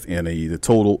fifth in the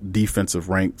total defensive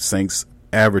rank. Saints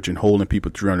averaging holding people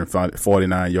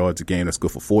 349 yards a game. That's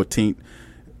good for 14th.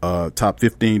 Top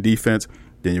 15 defense.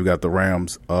 Then you got the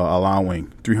Rams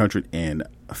allowing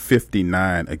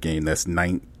 359 a game. That's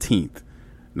 19th.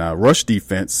 Now, rush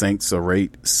defense, Saints are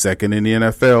rated second in the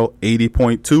NFL,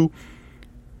 80.2.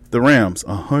 The Rams,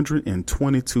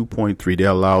 122.3. They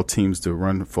allow teams to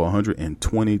run for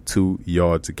 122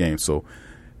 yards a game. So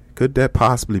could that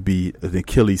possibly be the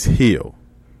Achilles heel?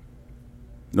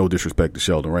 No disrespect to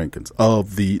Sheldon Rankins,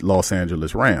 of the Los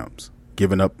Angeles Rams.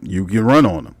 Giving up, you can run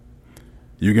on them.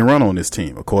 You can run on this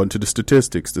team. According to the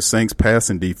statistics, the Saints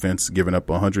passing defense giving up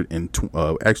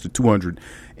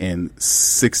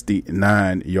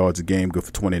 269 yards a game, good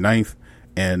for 29th.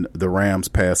 And the Rams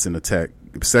passing attack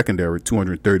secondary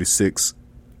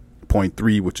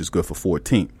 236.3, which is good for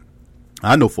 14th.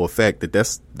 I know for a fact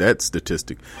that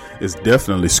statistic is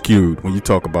definitely skewed when you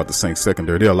talk about the Saints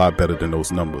secondary. They're a lot better than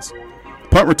those numbers.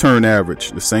 Punt return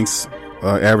average, the Saints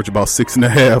average about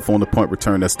 6.5 on the punt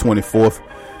return. That's 24th.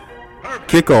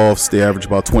 Kickoffs, they average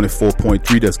about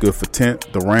 24.3. That's good for 10th.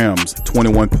 The Rams,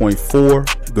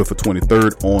 21.4, good for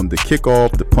 23rd on the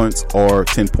kickoff. The punts are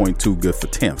 10.2, good for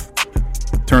 10th.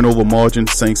 Turnover margin,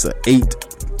 Saints are 8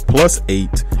 plus 8,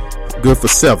 good for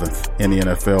 7th in the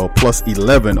NFL. Plus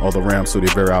 11 are the Rams, so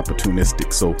they're very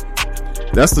opportunistic. So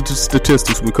that's the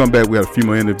statistics. When we come back, we have a few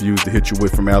more interviews to hit you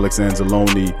with from Alex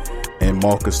Anzalone and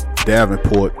Marcus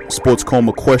Davenport. Sports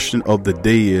Coma question of the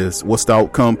day is, what's the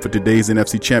outcome for today's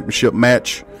NFC Championship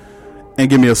match? And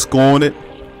give me a score on it.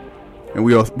 And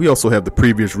we also have the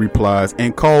previous replies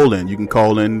and call in. You can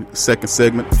call in second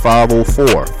segment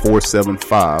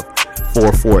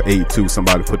 504-475-4482.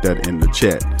 Somebody put that in the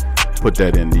chat. Put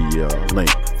that in the link.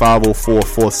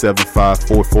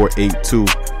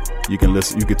 504-475-4482. You can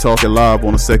listen. You can talk it live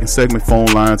on the second segment. Phone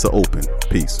lines are open.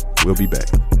 Peace. We'll be back.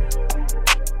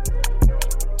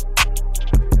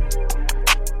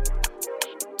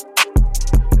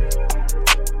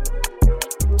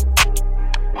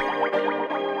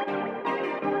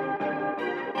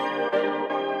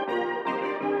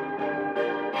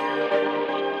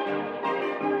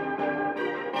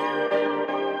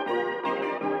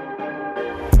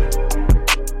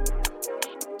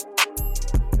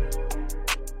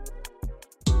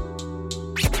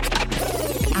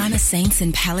 Saints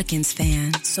and Pelicans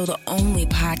fan, so the only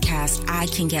podcast I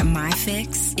can get my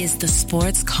fix is the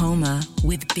Sports Coma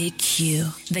with Big Q.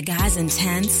 The guy's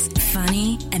intense,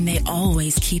 funny, and they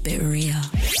always keep it real.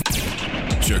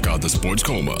 Check out the Sports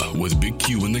Coma with Big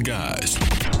Q and the guys.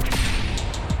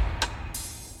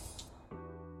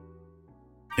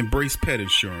 Embrace Pet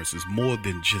Insurance is more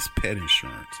than just pet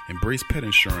insurance. Embrace Pet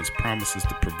Insurance promises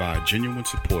to provide genuine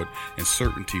support and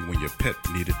certainty when your pet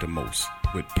needs it the most.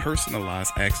 With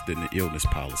personalized accident and illness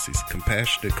policies,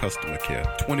 compassionate customer care,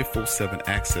 24/7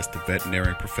 access to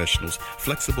veterinary professionals,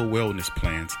 flexible wellness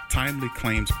plans, timely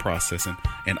claims processing,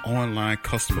 and online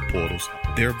customer portals,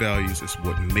 their values is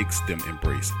what makes them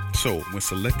Embrace. So, when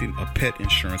selecting a pet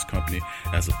insurance company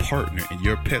as a partner in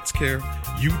your pet's care,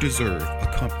 you deserve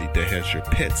a company that has your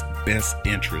pet's best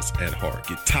interests at heart.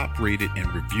 Get top-rated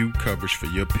and reviewed coverage for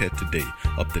your pet today.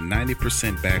 Up to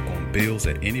 90% back on bills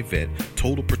at any vet,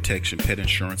 total protection, pet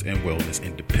insurance and wellness,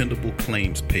 and dependable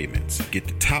claims payments. Get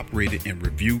the top-rated and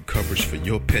reviewed coverage for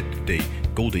your pet today.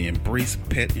 Go to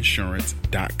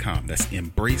EmbracePetInsurance.com. That's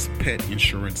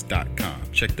EmbracePetInsurance.com.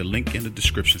 Check the link in the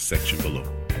description section below.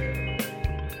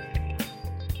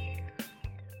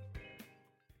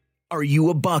 Are you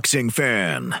a boxing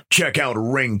fan? Check out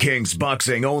Ring Kings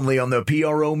Boxing only on the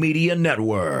PRO Media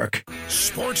Network.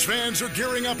 Sports fans are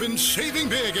gearing up and saving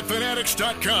big at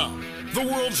Fanatics.com, the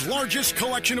world's largest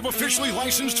collection of officially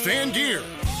licensed fan gear.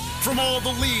 From all the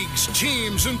leagues,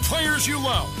 teams, and players you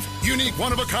love, unique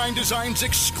one-of-a-kind designs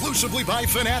exclusively by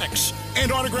Fanatics,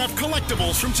 and autographed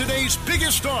collectibles from today's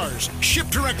biggest stars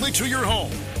shipped directly to your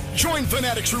home. Join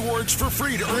Fanatics Rewards for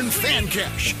free to earn fan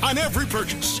cash on every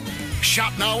purchase.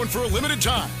 Shop now and for a limited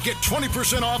time, get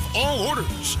 20% off all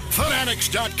orders.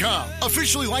 Fanatics.com,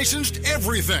 officially licensed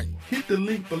everything. Hit the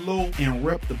link below and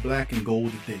rep the black and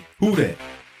gold today. Who that?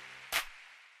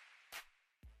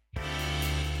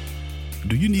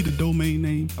 Do you need a domain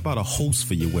name? How about a host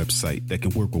for your website that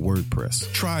can work with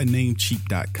WordPress? Try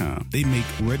Namecheap.com. They make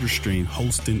registering,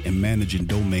 hosting, and managing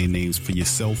domain names for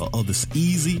yourself or others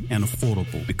easy and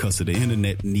affordable because the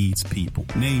internet needs people.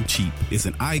 Namecheap is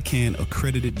an ICANN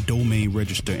accredited domain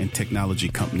register and technology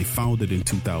company founded in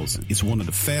 2000. It's one of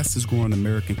the fastest growing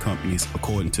American companies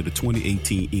according to the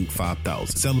 2018 Inc.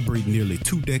 5000. Celebrating nearly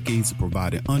 2 decades of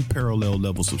providing unparalleled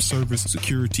levels of service,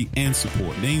 security, and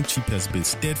support. Namecheap has been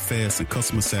steadfast in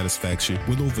customer satisfaction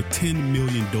with over 10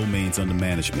 million domains under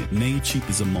management. Namecheap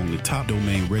is among the top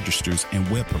domain registers and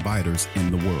web providers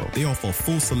in the world. They offer a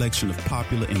full selection of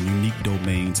popular and unique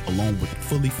domains along with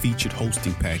fully featured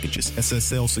hosting packages,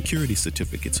 SSL security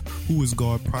certificates,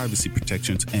 WhoisGuard privacy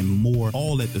protections, and more,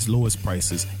 all at the lowest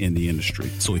prices in the industry.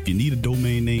 So if you need a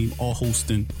domain name or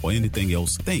hosting or anything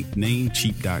else, think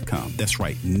Namecheap.com. That's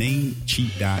right,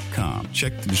 Namecheap.com.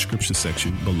 Check the description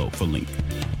section below for link.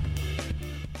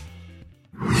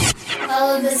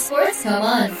 Follow the Sports Coma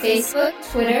on Facebook,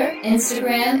 Twitter,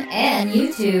 Instagram, and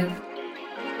YouTube.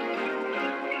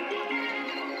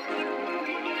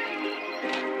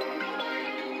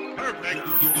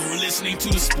 You're listening to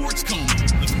the Sports Coma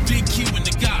with Big Q and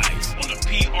the guys on the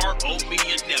PRO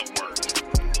Media Network.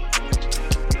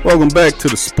 Welcome back to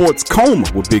the Sports Coma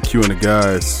with Big Q and the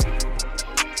guys.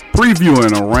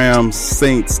 Previewing a Rams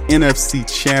Saints NFC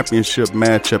Championship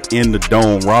matchup in the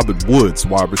Dome. Robert Woods,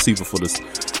 wide receiver for the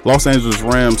Los Angeles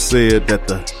Rams, said that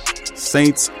the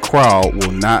Saints crowd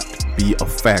will not be a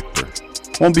factor.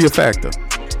 Won't be a factor.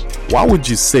 Why would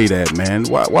you say that, man?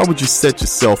 Why would you set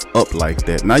yourself up like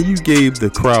that? Now you gave the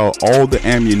crowd all the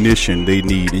ammunition they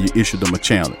need and you issued them a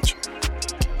challenge.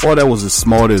 Boy, that was as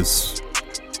smart as,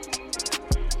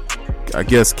 I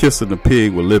guess, kissing a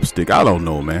pig with lipstick. I don't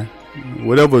know, man.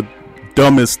 Whatever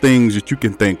dumbest things that you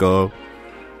can think of,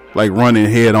 like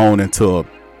running head on into a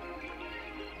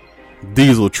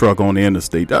diesel truck on the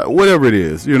interstate, whatever it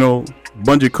is,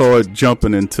 bungee cord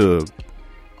jumping into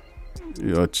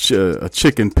a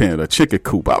chicken pen, a chicken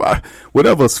coop,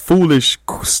 whatever foolish,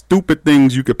 stupid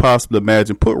things you could possibly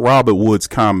imagine. Put Robert Woods'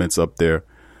 comments up there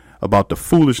about the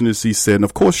foolishness he said. And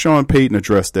of course, Sean Payton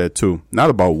addressed that too.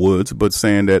 Not about Woods, but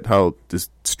saying that how this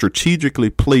strategically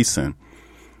placing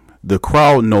the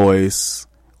crowd noise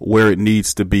where it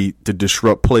needs to be to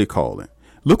disrupt play calling.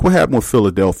 Look what happened with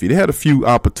Philadelphia. They had a few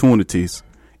opportunities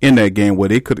in that game where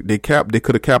they could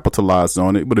have capitalized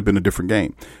on it. It would have been a different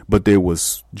game. But there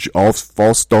was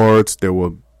false starts. There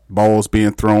were balls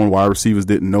being thrown. Wide receivers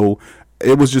didn't know.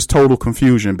 It was just total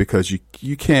confusion because you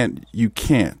can't.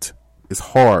 It's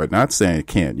hard. Not saying it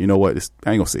can't. You know what?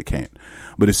 I ain't gonna say can't.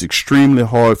 But it's extremely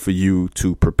hard for you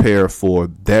to prepare for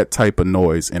that type of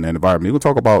noise in an environment. We'll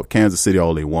talk about Kansas City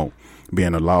all they want,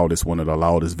 being the loudest, one of the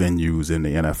loudest venues in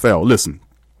the NFL. Listen,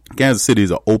 Kansas City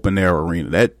is an open-air arena.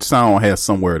 That sound has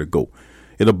somewhere to go.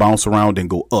 It'll bounce around and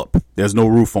go up. There's no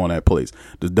roof on that place.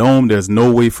 The Dome, there's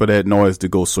no way for that noise to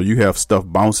go. So you have stuff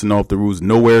bouncing off the roofs.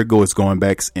 Nowhere to go. It's going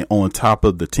back on top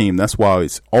of the team. That's why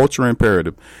it's ultra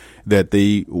imperative that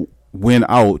they win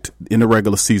out in the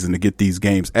regular season to get these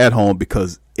games at home,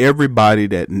 because everybody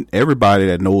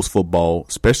that knows football,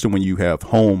 especially when you have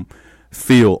home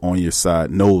field on your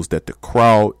side, knows that the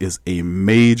crowd is a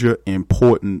major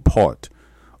important part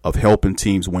of helping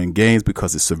teams win games,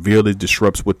 because it severely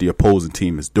disrupts what the opposing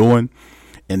team is doing.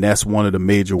 And that's one of the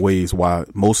major ways why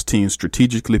most teams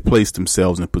strategically place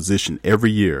themselves in position every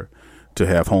year to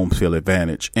have home field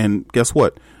advantage. And guess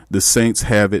what? The Saints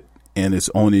have it, and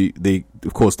it's only they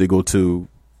go to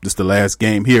this the last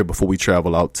game here before we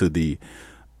travel out to the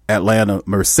Atlanta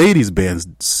Mercedes-Benz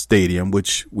Stadium,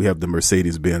 which we have the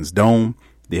Mercedes-Benz Dome.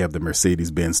 They have the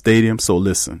Mercedes-Benz Stadium. So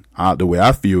listen, the way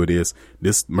I view it is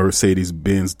this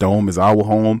Mercedes-Benz Dome is our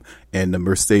home, and the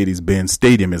Mercedes-Benz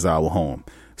Stadium is our home.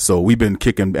 So we've been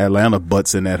kicking Atlanta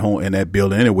butts in that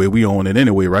building anyway. We own it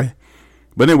anyway, right?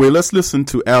 But anyway, let's listen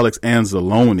to Alex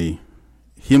Anzalone.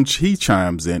 He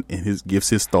chimes in and gives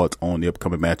his thoughts on the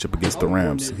upcoming matchup against the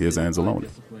Rams. Here's Anzalone.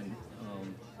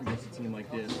 Against a team like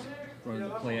this, running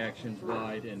the play actions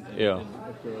wide and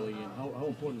early, and how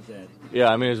important is that? Yeah,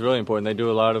 I mean, it's really important. They do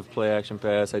a lot of play action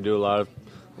pass. They do a lot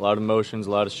of motions,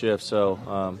 a lot of shifts.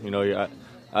 So your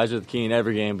eyes are the key in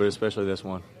every game, but especially this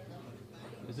one.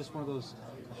 Is this one of those?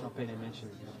 Sean Payton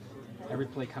mentioned every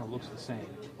play kind of looks the same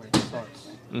when it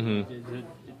starts. Mm-hmm.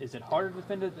 Is it harder to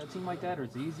defend a team like that, or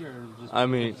is it easier? Or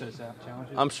just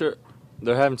challenges? I'm sure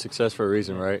they're having success for a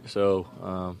reason, right?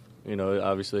 So, it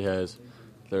obviously has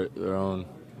their own,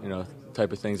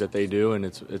 type of things that they do, and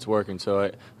it's working. So,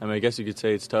 I guess you could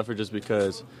say it's tougher just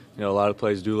because, a lot of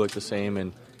plays do look the same,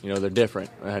 and, they're different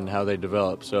in how they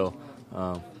develop. So,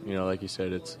 like you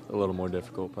said, it's a little more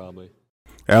difficult probably.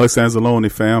 Alex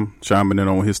Anzalone, fam, chiming in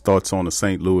on his thoughts on the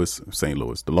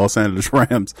Los Angeles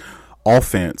Rams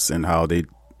offense and how they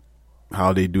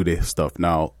do their stuff.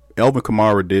 Now, Elvin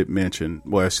Kamara did mention,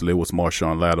 well, actually it was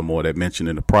Marshawn Lattimore that mentioned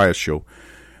in the prior show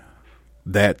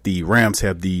that the Rams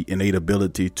have the innate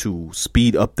ability to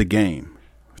speed up the game,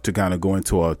 to kind of go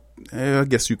into I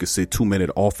guess you could say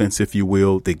 2-minute offense, if you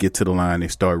will. They get to the line, they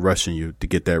start rushing you to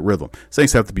get that rhythm.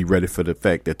 Saints have to be ready for the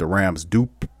fact that the Rams do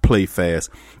play fast,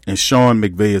 and Sean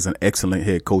McVay is an excellent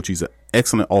head coach. He's an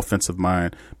excellent offensive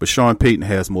mind, but Sean Payton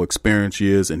has more experience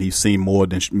years, and he's seen more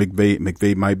than McVay.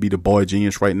 McVay might be the boy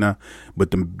genius right now, but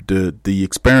the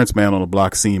experienced man on the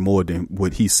block seen more than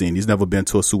what he's seen. He's never been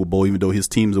to a Super Bowl, even though his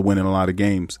teams are winning a lot of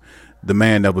games. The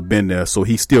man never been there, so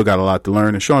he still got a lot to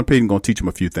learn, and Sean Payton going to teach him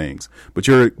a few things. But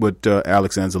you heard what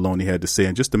Alex Anzalone had to say.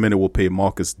 In just a minute, we'll pay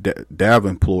Marcus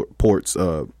Davenport's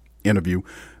interview.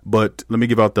 But let me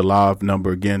give out the live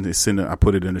number again. I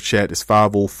put it in the chat. It's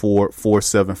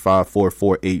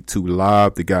 504-475-4482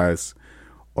 live. The guys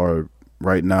are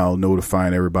right now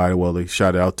notifying everybody. Well, they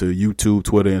shout out to YouTube,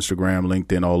 Twitter, Instagram,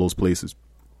 LinkedIn, all those places.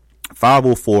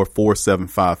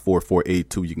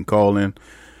 504-475-4482. You can call in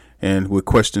and with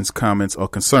questions, comments, or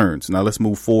concerns. Now let's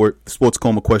move forward. The Sports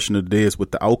Coma question of the day is, with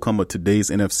the outcome of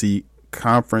today's NFC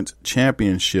Conference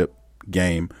Championship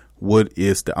game, what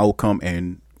is the outcome?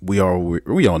 And we all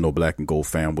know Black and Gold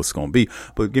fan what's going to be,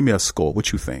 but give me a score.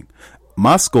 What you think?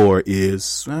 My score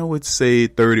is, I would say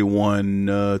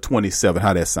 31-27.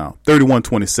 How that sound?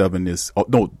 31-27 is,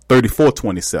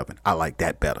 34-27. I like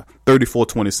that better.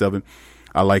 34-27.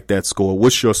 I like that score.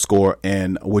 What's your score,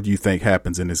 and what do you think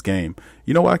happens in this game?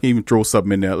 You know what? I can even throw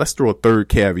something in there. Let's throw a third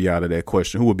caveat of that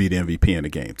question. Who will be the MVP in the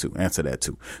game, too? Answer that,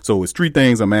 too. So it's 3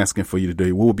 things I'm asking for you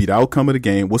today. What will be the outcome of the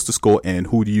game? What's the score? And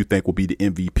who do you think will be the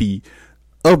MVP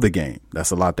of the game?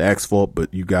 That's a lot to ask for,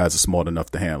 but you guys are smart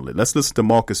enough to handle it. Let's listen to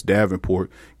Marcus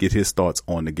Davenport get his thoughts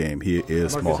on the game. Here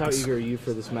is Marcus. How eager are you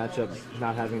for this matchup,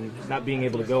 not being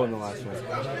able to go in the last one?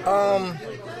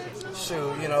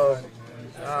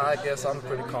 I guess I'm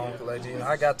pretty calm, collected.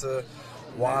 I got to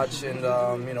watch and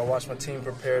watch my team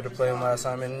prepare to play them last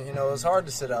time, and it's hard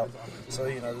to sit out. So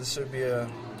this should be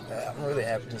I'm really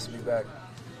happy just to be back.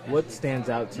 What stands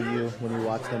out to you when you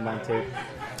watch them on tape?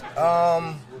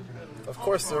 Of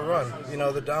course, their run.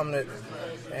 They're dominant,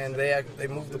 and they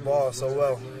move the ball so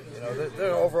well.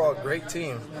 They're overall a great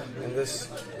team, and this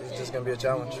is just going to be a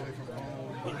challenge.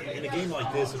 In a game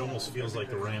like this, it almost feels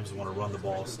like the Rams want to run the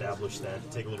ball, establish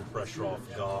that, take a little pressure off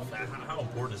Goff. How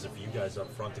important is it for you guys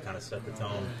up front to kind of set the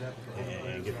tone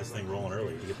and get this thing rolling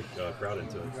early to get the crowd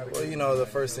into it? Well, the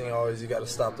first thing always, you got to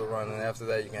stop the run, and after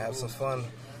that you can have some fun.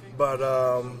 But,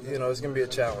 it's going to be a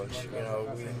challenge.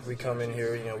 We come in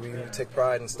here, we take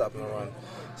pride in stopping the run.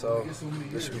 So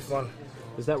this should be fun.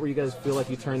 Is that where you guys feel like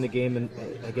you turned the game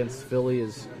against Philly,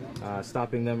 is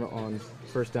stopping them on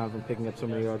first down from picking up so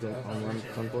many yards on run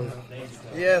plays?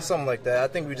 Yeah, something like that. I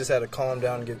think we just had to calm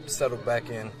down and get settled back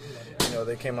in.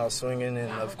 They came out swinging,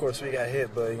 and of course we got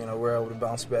hit, but we're able to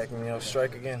bounce back and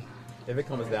strike again. If it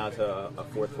comes down to a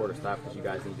fourth quarter stop, because you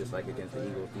guys need, just like against the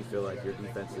Eagles, do you feel like your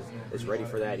defense is ready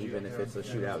for that, even if it's a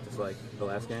shootout, just like the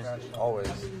last game? Always.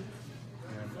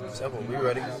 Simple. We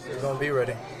ready. We're gonna be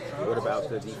ready. What about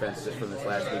the defense just from this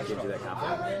last week gives you that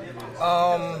confidence?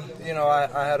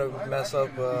 I had to mess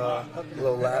up a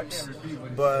little lapse,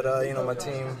 but my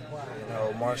team,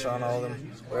 Marshawn, all of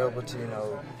them, were able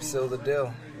to seal the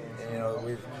deal.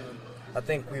 And, I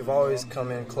think we've always come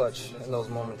in clutch in those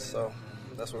moments, so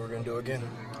that's what we're gonna do again.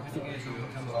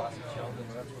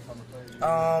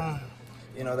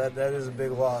 That is a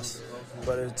big loss,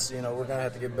 but it's we're gonna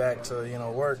have to get back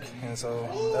to work, and so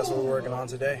that's what we're working on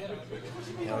today.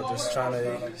 Just trying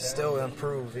to still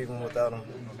improve even without him.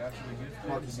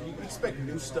 Marcus, you expect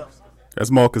new stuff.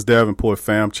 That's Marcus Davenport,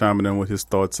 fam, chiming in with his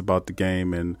thoughts about the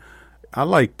game, and I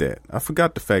like that. I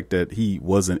forgot the fact that he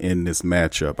wasn't in this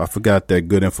matchup. I forgot that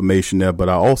good information there, but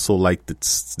I also like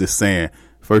this saying: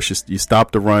 first you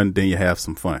stop the run, then you have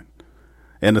some fun.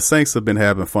 And the Saints have been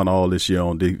having fun all this year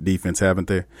on defense, haven't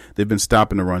they? They've been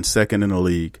stopping the run, second in the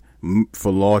league.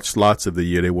 For large slots of the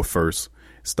year, they were first.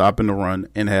 Stopping the run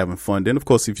and having fun. Then, of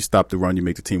course, if you stop the run, you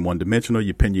make the team one-dimensional.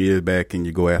 You pin your ear back and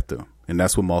you go after them. And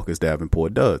that's what Marcus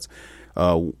Davenport does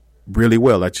really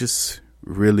well. I just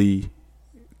really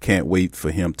can't wait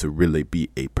for him to really be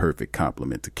a perfect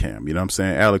complement to Cam. You know what I'm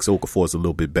saying? Alex Okafor is a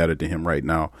little bit better than him right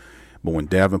now. But when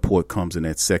Davenport comes in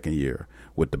that second year,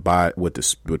 with the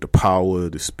power,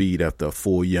 the speed after a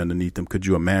full year underneath him, could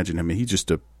you imagine him? I mean, he's just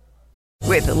a.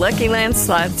 With the Lucky Land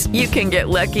Slots, you can get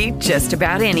lucky just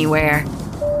about anywhere.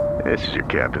 This is your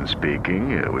captain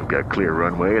speaking. We've got clear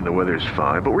runway and the weather's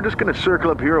fine, but we're just going to circle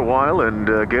up here a while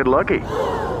and get lucky.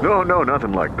 No,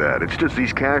 nothing like that. It's just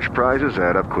these cash prizes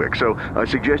add up quick. So I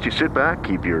suggest you sit back,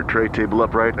 keep your tray table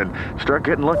upright, and start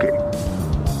getting lucky.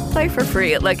 Play for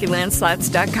free at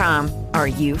LuckyLandSlots.com. Are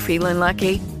you feeling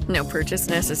lucky? No purchase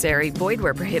necessary. Void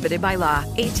where prohibited by law.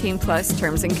 18+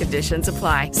 terms and conditions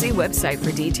apply. See website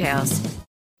for details.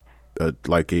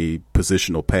 Like a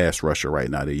positional pass rusher right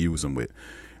now they use him with.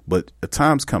 But a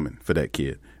time's coming for that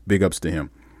kid. Big ups to him.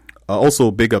 Also,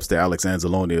 big ups to Alex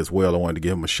Anzalone as well. I wanted to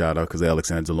give him a shout out because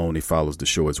Alex Anzalone follows the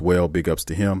show as well. Big ups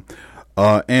to him.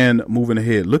 And moving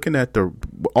ahead, looking at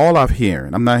all I'm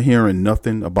hearing, I'm not hearing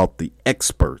nothing about the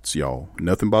experts, y'all.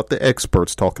 Nothing about the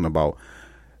experts talking about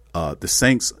the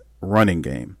Saints running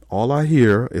game. All I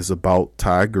hear is about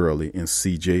Ty Gurley and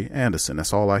C.J. Anderson.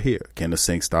 That's all I hear. Can the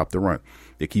Saints stop the run?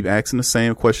 They keep asking the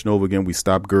same question over again. We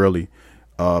stopped Gurley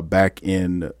back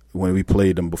in when we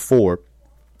played them before,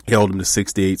 held them to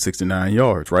 68, 69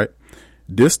 yards, right?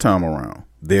 This time around,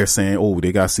 they're saying, oh,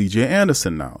 they got C.J.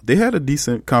 Anderson now. They had a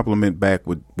decent compliment back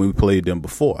when we played them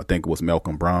before. I think it was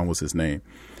Malcolm Brown was his name.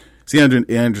 C.J.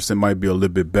 Anderson might be a little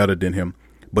bit better than him,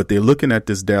 but they're looking at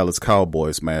this Dallas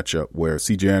Cowboys matchup where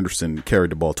C.J. Anderson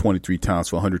carried the ball 23 times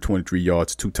for 123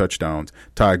 yards, 2 touchdowns.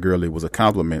 Ty Gurley was a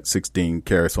compliment, 16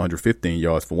 carries for 115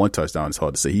 yards for 1 touchdown. It's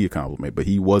hard to say he a compliment, but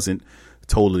he wasn't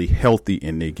totally healthy,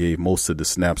 and they gave most of the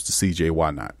snaps to C.J.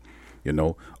 Why not?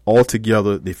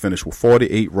 Altogether, they finished with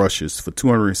 48 rushes for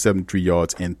 273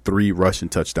 yards and 3 rushing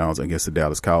touchdowns against the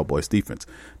Dallas Cowboys defense.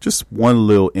 Just one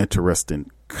little interesting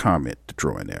comment to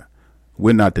throw in there.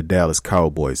 We're not the Dallas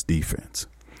Cowboys defense.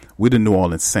 We're the New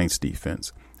Orleans Saints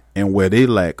defense. And where they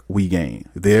lack, we gain.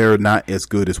 They're not as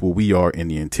good as what we are in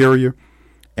the interior.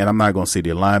 And I'm not going to say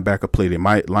their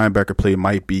linebacker play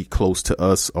might be close to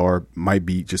us or might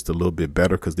be just a little bit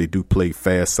better because they do play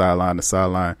fast sideline to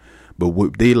sideline. But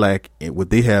what they lack, what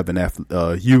they have in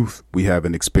youth, we have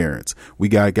in experience. We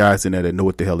got guys in there that know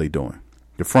what the hell they're doing.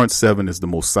 The front seven is the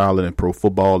most solid in pro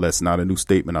football. That's not a new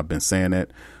statement. I've been saying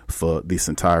that for this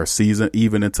entire season.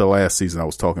 Even until last season, I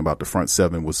was talking about the front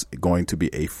seven was going to be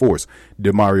a force.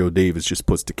 DeMario Davis just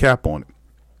puts the cap on it.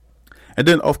 And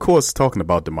then, of course, talking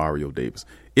about DeMario Davis,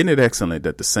 isn't it excellent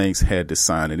that the Saints had this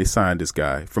sign, and they signed this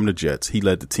guy from the Jets. He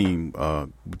led the team,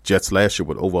 Jets last year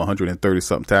with over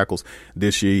 130-something tackles.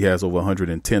 This year he has over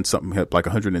 110-something, like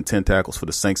 110 tackles for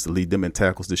the Saints to lead them in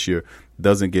tackles this year.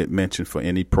 Doesn't get mentioned for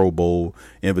any Pro Bowl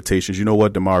invitations. You know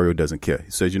what? DeMario doesn't care.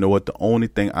 He says, you know what? The only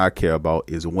thing I care about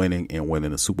is winning and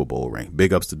winning a Super Bowl ring.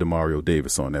 Big ups to DeMario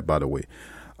Davis on that, by the way.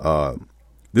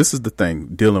 This is the thing,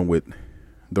 dealing with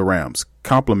the Rams,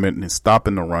 complimenting and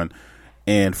stopping the run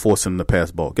and forcing them to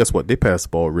pass the ball. Guess what? They pass the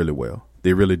ball really well.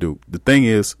 They really do. The thing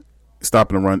is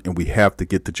stopping the run, and we have to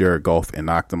get to Jared Goff and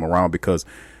knock them around because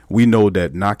we know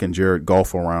that knocking Jared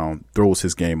Goff around throws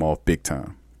his game off big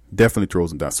time. Definitely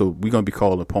throws him down. So we're going to be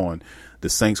calling upon the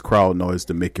Saints crowd noise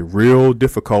to make it real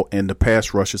difficult. And the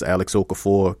pass rushes, Alex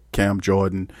Okafor, Cam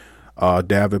Jordan,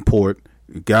 Davenport,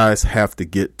 guys have to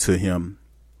get to him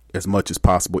as much as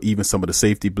possible. Even some of the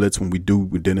safety blitz when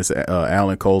Dennis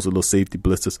Allen calls a little safety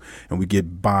blitzes, and we get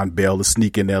Von Bell to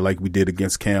sneak in there like we did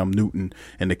against Cam Newton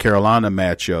in the Carolina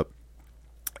matchup.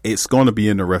 It's going to be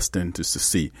interesting just to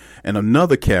see. And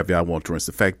another caveat I want to raise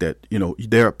the fact that,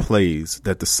 there are plays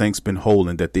that the Saints been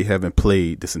holding that they haven't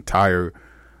played this entire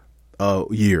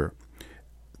year.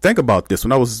 Think about this.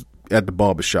 When I was at the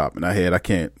barbershop, and I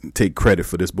can't take credit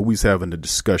for this, but we was having a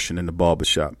discussion in the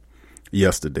barbershop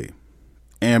yesterday.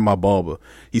 And my barber,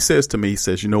 he says to me, he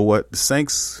says, you know what? The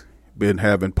Saints been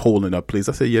having polling up plays.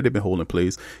 I said, yeah, they've been holding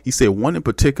plays. He said one in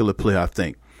particular play, I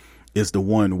think, is the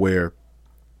one where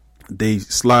they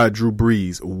slide Drew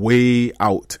Brees way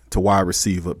out to wide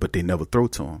receiver, but they never throw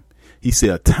to him. He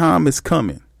said a time is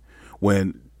coming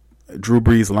when Drew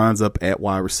Brees lines up at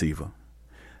wide receiver.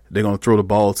 They're going to throw the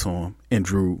ball to him, and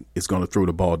Drew is going to throw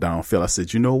the ball downfield. I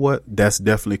said, you know what? That's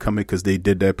definitely coming because they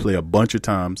did that play a bunch of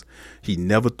times. He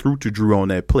never threw to Drew on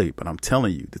that play, but I'm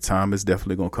telling you, the time is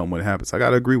definitely going to come when it happens. I got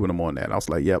to agree with him on that. I was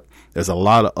like, yep, there's a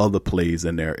lot of other plays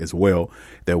in there as well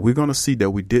that we're going to see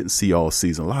that we didn't see all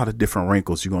season. A lot of different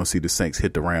wrinkles you're going to see the Saints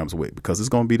hit the Rams with because it's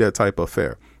going to be that type of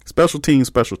affair. Special teams.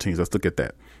 Let's look at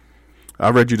that.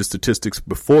 I read you the statistics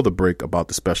before the break about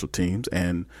the special teams,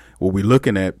 and what we're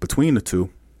looking at between the two,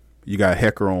 you got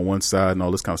Hecker on one side and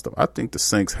all this kind of stuff. I think the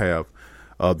Saints have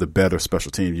the better special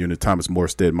team unit. Thomas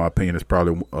Morstead, in my opinion, is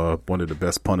probably one of the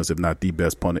best punters, if not the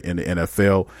best punter in the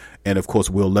NFL. And, of course,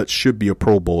 Will Lutz should be a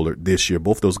Pro Bowler this year.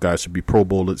 Both those guys should be Pro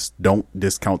Bowlers. Don't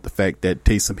discount the fact that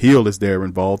Taysom Hill is there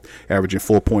involved, averaging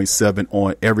 4.7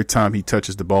 on every time he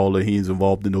touches the ball and he's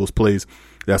involved in those plays.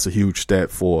 That's a huge stat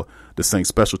for the Saints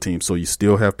special team. So you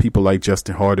still have people like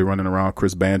Justin Hardy running around,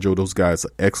 Chris Banjo. Those guys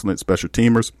are excellent special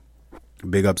teamers.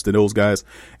 Big ups to those guys.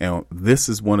 And this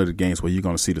is one of the games where you're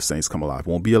going to see the Saints come alive. It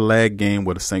won't be a lag game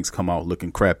where the Saints come out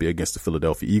looking crappy against the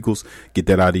Philadelphia Eagles. Get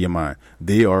that out of your mind.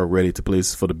 They are ready to play.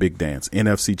 This for the big dance.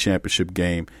 NFC Championship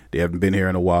game. They haven't been here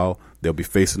in a while. They'll be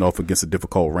facing off against a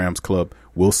difficult Rams club.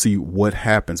 We'll see what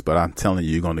happens, but I'm telling you,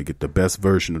 you're going to get the best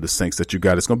version of the Saints that you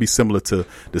got. It's going to be similar to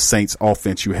the Saints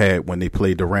offense you had when they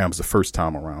played the Rams the first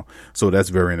time around. So that's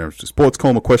very interesting. Sports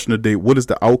Coma question of the day. What is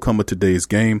the outcome of today's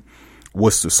game?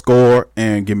 What's the score?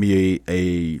 And give me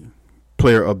a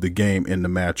player of the game in the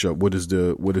matchup. What is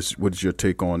your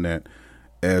take on that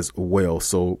as well?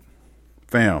 So,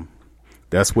 fam,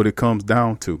 that's what it comes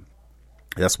down to.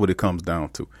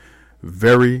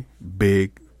 Very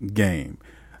big game.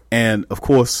 And, of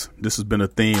course, this has been a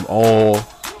theme all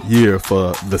year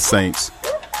for the Saints.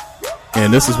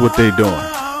 And this is what they're doing.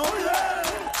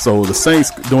 So, the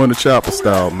Saints doing the chopper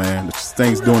style, man. The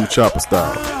Saints doing the chopper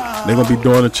style. They're going to be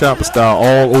doing the chopper style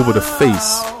all over the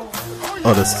face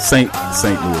of the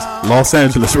Los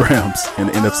Angeles Rams in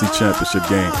the NFC Championship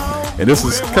game. And this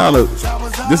is definitely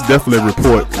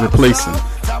replacing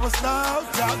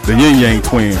the Yin Yang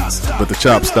Twins, but the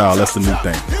chop style, that's the new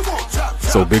thing.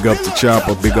 So big up to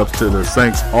Chopper, big up to the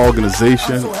Saints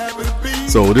organization.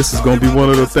 So this is going to be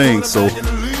one of the things. So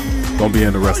going to be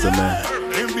interesting, man.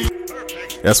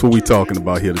 That's what we talking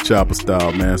about here, the chopper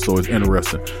style, man. So it's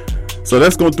interesting. So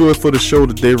that's going to do it for the show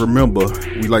today. Remember,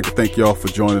 we'd like to thank y'all for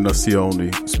joining us here on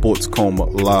the Sports Coma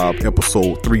Live,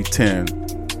 episode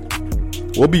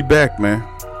 310. We'll be back, man.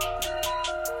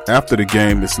 After the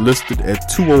game, it's listed at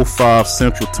 2:05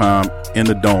 Central Time in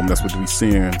the Dome. That's what we're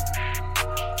seeing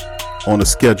on the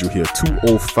schedule here.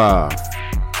 2:05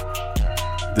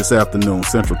 this afternoon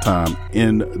Central Time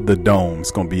in the Dome. It's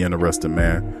going to be interesting,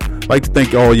 man. I'd like to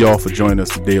thank all y'all for joining us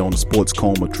today on the Sports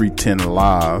Coma 310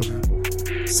 Live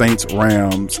Saints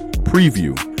Rams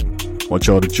preview. I want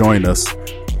y'all to join us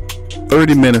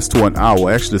 30 minutes to an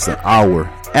hour. Actually, it's an hour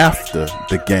after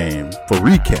the game for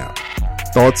recap,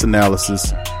 thoughts,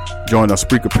 analysis. Join our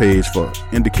Spreaker page for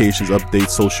indications, updates,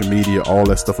 social media. All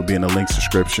that stuff will be in the links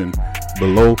description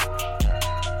below.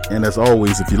 And as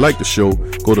always, if you like the show,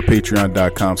 go to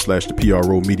patreon.com/the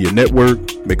PRO Media Network.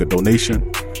 Make a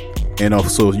donation. And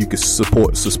also you can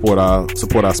support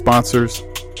our sponsors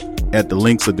at the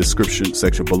links in the description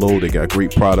section below. They got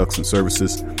great products and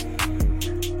services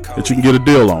that you can get a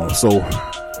deal on. So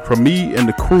from me and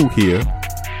the crew here,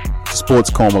 Sports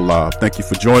Coma Live, thank you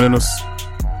for joining us.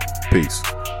 Peace.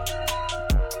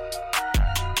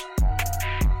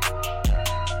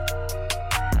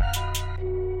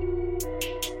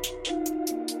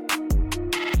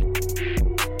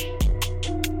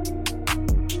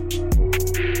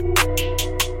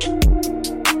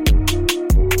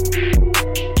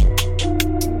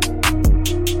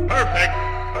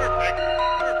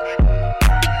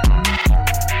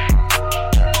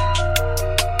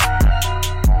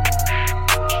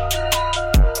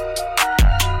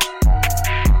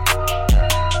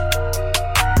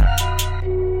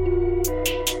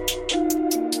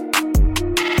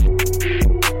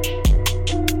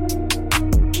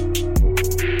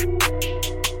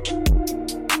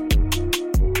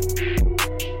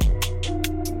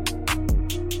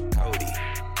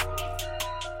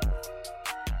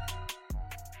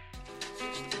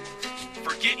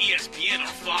 ESPN on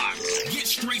Fox. Get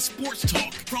straight sports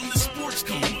talk from the Sports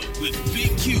Coma with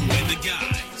Big Q and the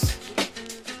guys.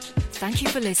 Thank you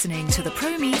for listening to the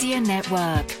Pro Media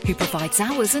Network, who provides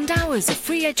hours and hours of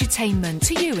free edutainment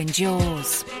to you and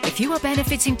yours. If you are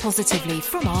benefiting positively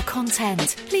from our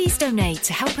content, please donate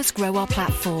to help us grow our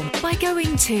platform by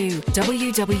going to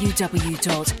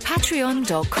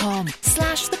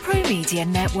www.patreon.com/the Pro Media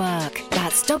Network.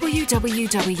 That's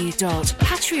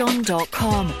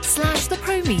www.patreon.com/the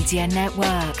Pro Media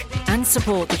Network, and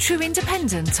support the true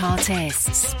independent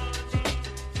artists.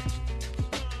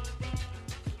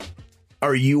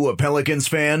 Are you a Pelicans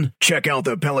fan? Check out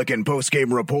the Pelican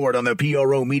postgame report on the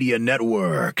PRO Media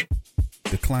Network.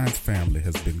 The Kleins family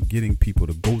has been getting people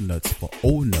to go nuts for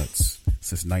old nuts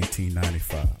since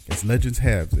 1995. As legends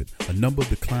have it, a number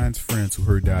of the Kleins friends who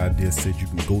heard the idea said you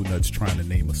can go nuts trying to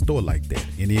name a store like that.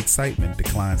 In the excitement, the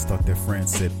Kleins thought their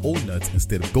friends said old nuts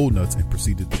instead of go nuts and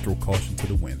proceeded to throw caution to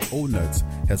the wind. Old Nuts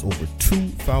has over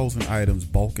 2,000 items,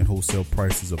 bulk and wholesale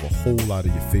prices of a whole lot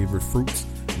of your favorite fruits,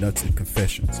 nuts, and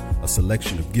confections, a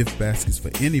selection of gift baskets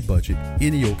for any budget,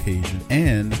 any occasion,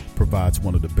 and provides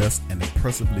one of the best and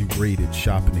impressively rated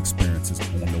shopping experiences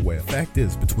on the web. Fact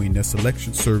is, between their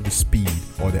selection, service, speed,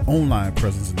 or their online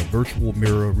presence and the virtual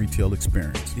mirror retail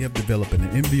experience, they have developed an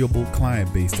enviable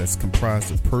client base that's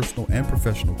comprised of personal and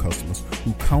professional customers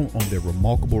who count on their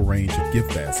remarkable range of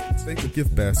gift baskets. Think of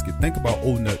gift basket, think about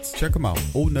Old Nuts. Check them out,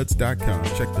 oldnuts.com.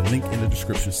 Check the link in the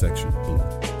description section below.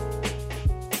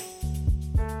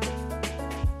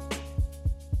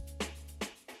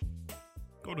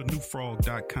 Go to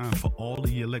newfrog.com for all of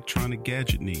your electronic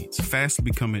gadget needs. Fast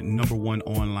becoming #1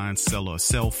 online seller of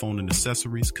cell phone and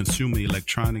accessories, consumer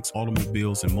electronics,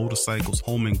 automobiles and motorcycles,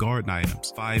 home and garden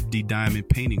items, 5D diamond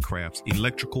painting crafts,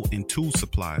 electrical and tool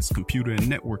supplies, computer and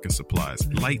networking supplies,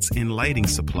 lights and lighting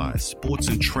supplies, sports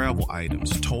and travel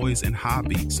items, toys and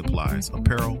hobby supplies,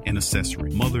 apparel and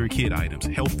accessory, mother and kid items,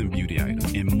 health and beauty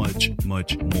items, and much,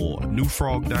 much more.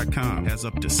 Newfrog.com has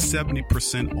up to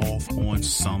 70% off on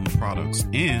some products.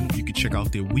 And you can check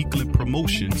out their weekly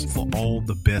promotions for all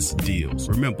the best deals.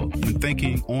 Remember, when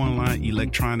thinking online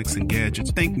electronics and gadgets,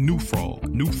 think New Frog.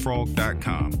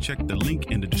 Newfrog.com. Check the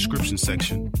link in the description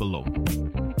section below.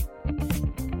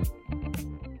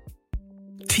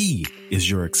 Tea is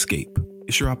your escape.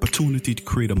 It's your opportunity to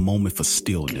create a moment for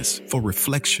stillness, for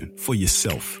reflection, for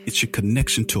yourself. It's your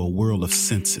connection to a world of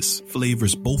senses,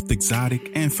 flavors both exotic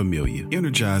and familiar,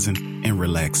 energizing and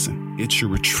relaxing. It's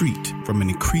your retreat from an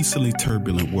increasingly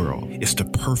turbulent world. It's the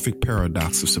perfect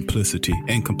paradox of simplicity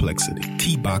and complexity.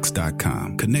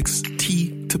 Teabox.com connects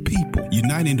tea to people,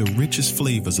 uniting the richest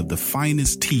flavors of the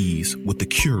finest teas with the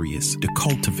curious, the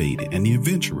cultivated, and the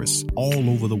adventurous all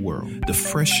over the world. The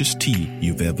freshest tea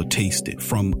you've ever tasted,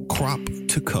 from crop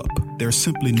to cup. There's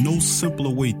simply no simpler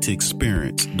way to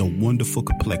experience the wonderful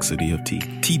complexity of tea.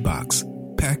 Teabox,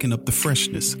 packing up the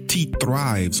freshness. Tea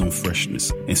thrives on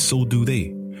freshness, and so do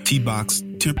they. Teabox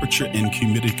temperature and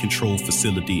humidity control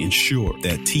facility ensure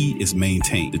that tea is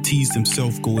maintained. The teas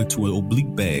themselves go into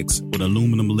oblique bags with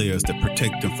aluminum layers that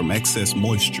protect them from excess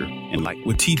moisture and light.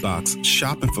 With Teabox,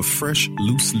 shopping for fresh,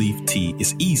 loose leaf tea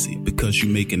is easy because you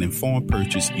make an informed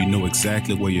purchase. You know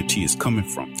exactly where your tea is coming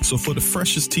from. So for the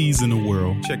freshest teas in the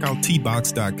world, check out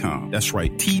Teabox.com. That's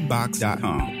right,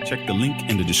 Teabox.com. Check the link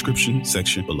in the description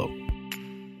section below.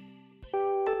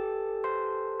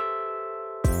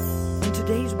 In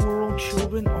today's world,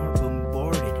 children are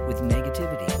bombarded with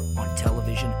negativity on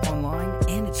television, online,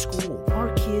 and at school. Our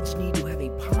kids need to have a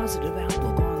positive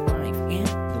outlook on life and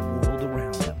the world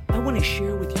around them. I want to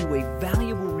share with you a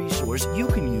valuable resource you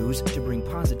can use to bring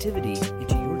positivity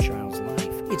into your child's life.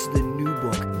 It's the new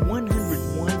book,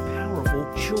 101 Powerful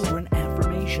Children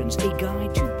Affirmations, a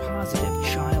guide to positive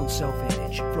child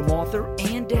self-image, from author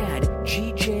and dad,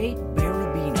 G.J.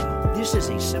 Barabino. This is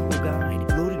a simple guide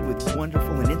loaded with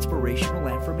wonderful and inspirational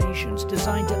affirmations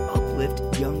designed to uplift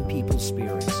young people's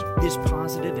spirits. This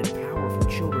positive and powerful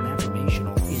children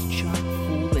affirmational is chock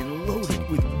full and loaded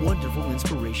with wonderful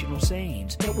inspirational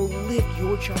sayings that will lift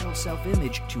your child's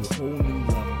self-image to whole new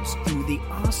levels through the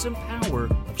awesome power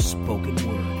of spoken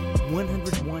word.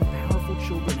 101 Powerful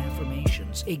Children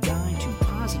Affirmations, a guide to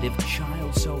positive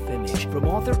child self-image, from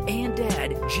author and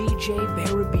dad, G.J.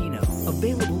 Barabino.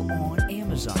 Available on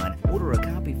Amazon. Order a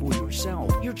copy for yourself,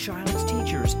 your child's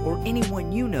teachers, or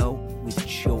anyone you know with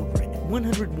children.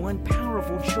 101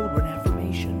 Powerful Children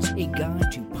Affirmations, a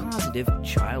guide to positive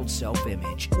child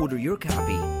self-image. Order your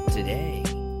copy today.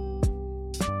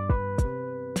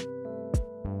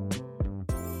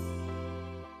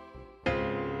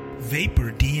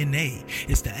 Vapor DNA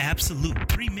is the absolute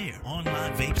premier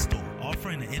online vape store,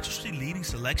 offering an industry-leading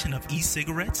selection of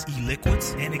e-cigarettes,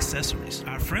 e-liquids, and accessories.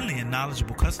 Our friendly and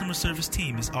knowledgeable customer service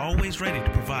team is always ready to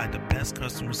provide the best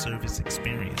customer service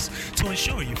experience to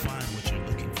ensure you find what you're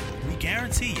looking for. We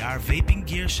guarantee our vaping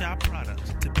gear shop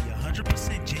products to be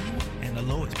 100% genuine and the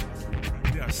lowest price.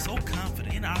 We are so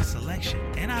confident in our selection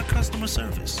and our customer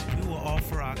service. We will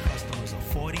offer our customers a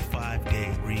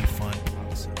 45-day refund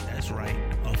policy. That's right,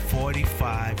 a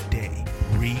 45-day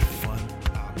refund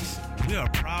policy. We are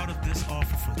proud of this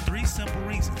offer for 3 simple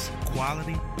reasons: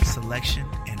 quality, selection,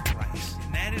 and price.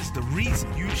 And that is the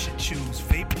reason you should choose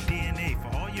Vapor DNA for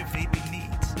all your vaping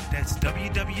needs. That's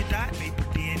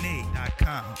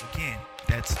www.vapordna.com. Again,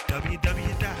 that's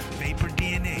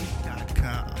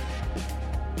www.vapordna.com.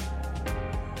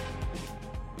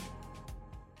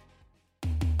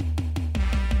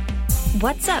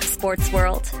 What's up, Sports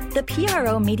World? The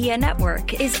PRO Media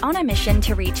Network is on a mission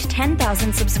to reach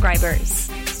 10,000 subscribers.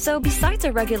 So besides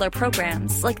our regular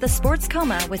programs like the Sports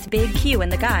Coma with Big Q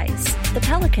and the guys, the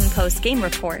Pelican Post Game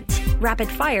Report, Rapid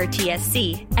Fire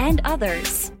TSC, and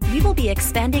others, we will be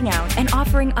expanding out and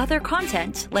offering other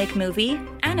content like movie,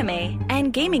 anime,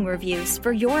 and gaming reviews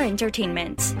for your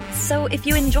entertainment. So if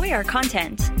you enjoy our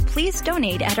content, please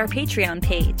donate at our Patreon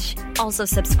page. Also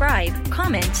subscribe,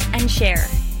 comment, and share.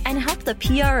 And help the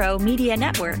PRO Media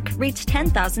Network reach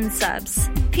 10,000 subs.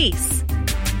 Peace.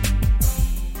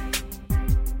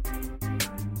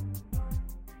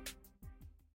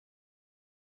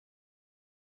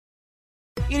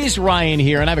 It is Ryan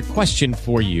here, and I have a question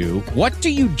for you. What do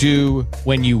you do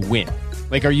when you win?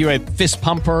 Like, are you a fist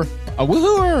pumper, a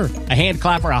woohooer, a hand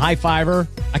clapper, a high fiver?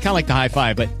 I kind of like the high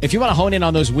five, but if you want to hone in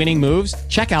on those winning moves,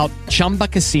 check out Chumba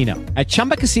Casino. At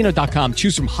ChumbaCasino.com,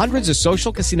 choose from hundreds of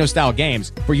social casino-style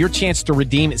games for your chance to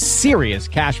redeem serious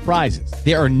cash prizes.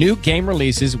 There are new game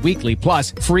releases weekly,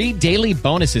 plus free daily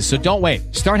bonuses, so don't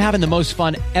wait. Start having the most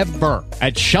fun ever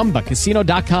at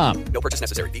ChumbaCasino.com. No purchase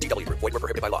necessary. VGW Group. Void where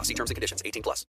prohibited by law. See terms and conditions. 18+.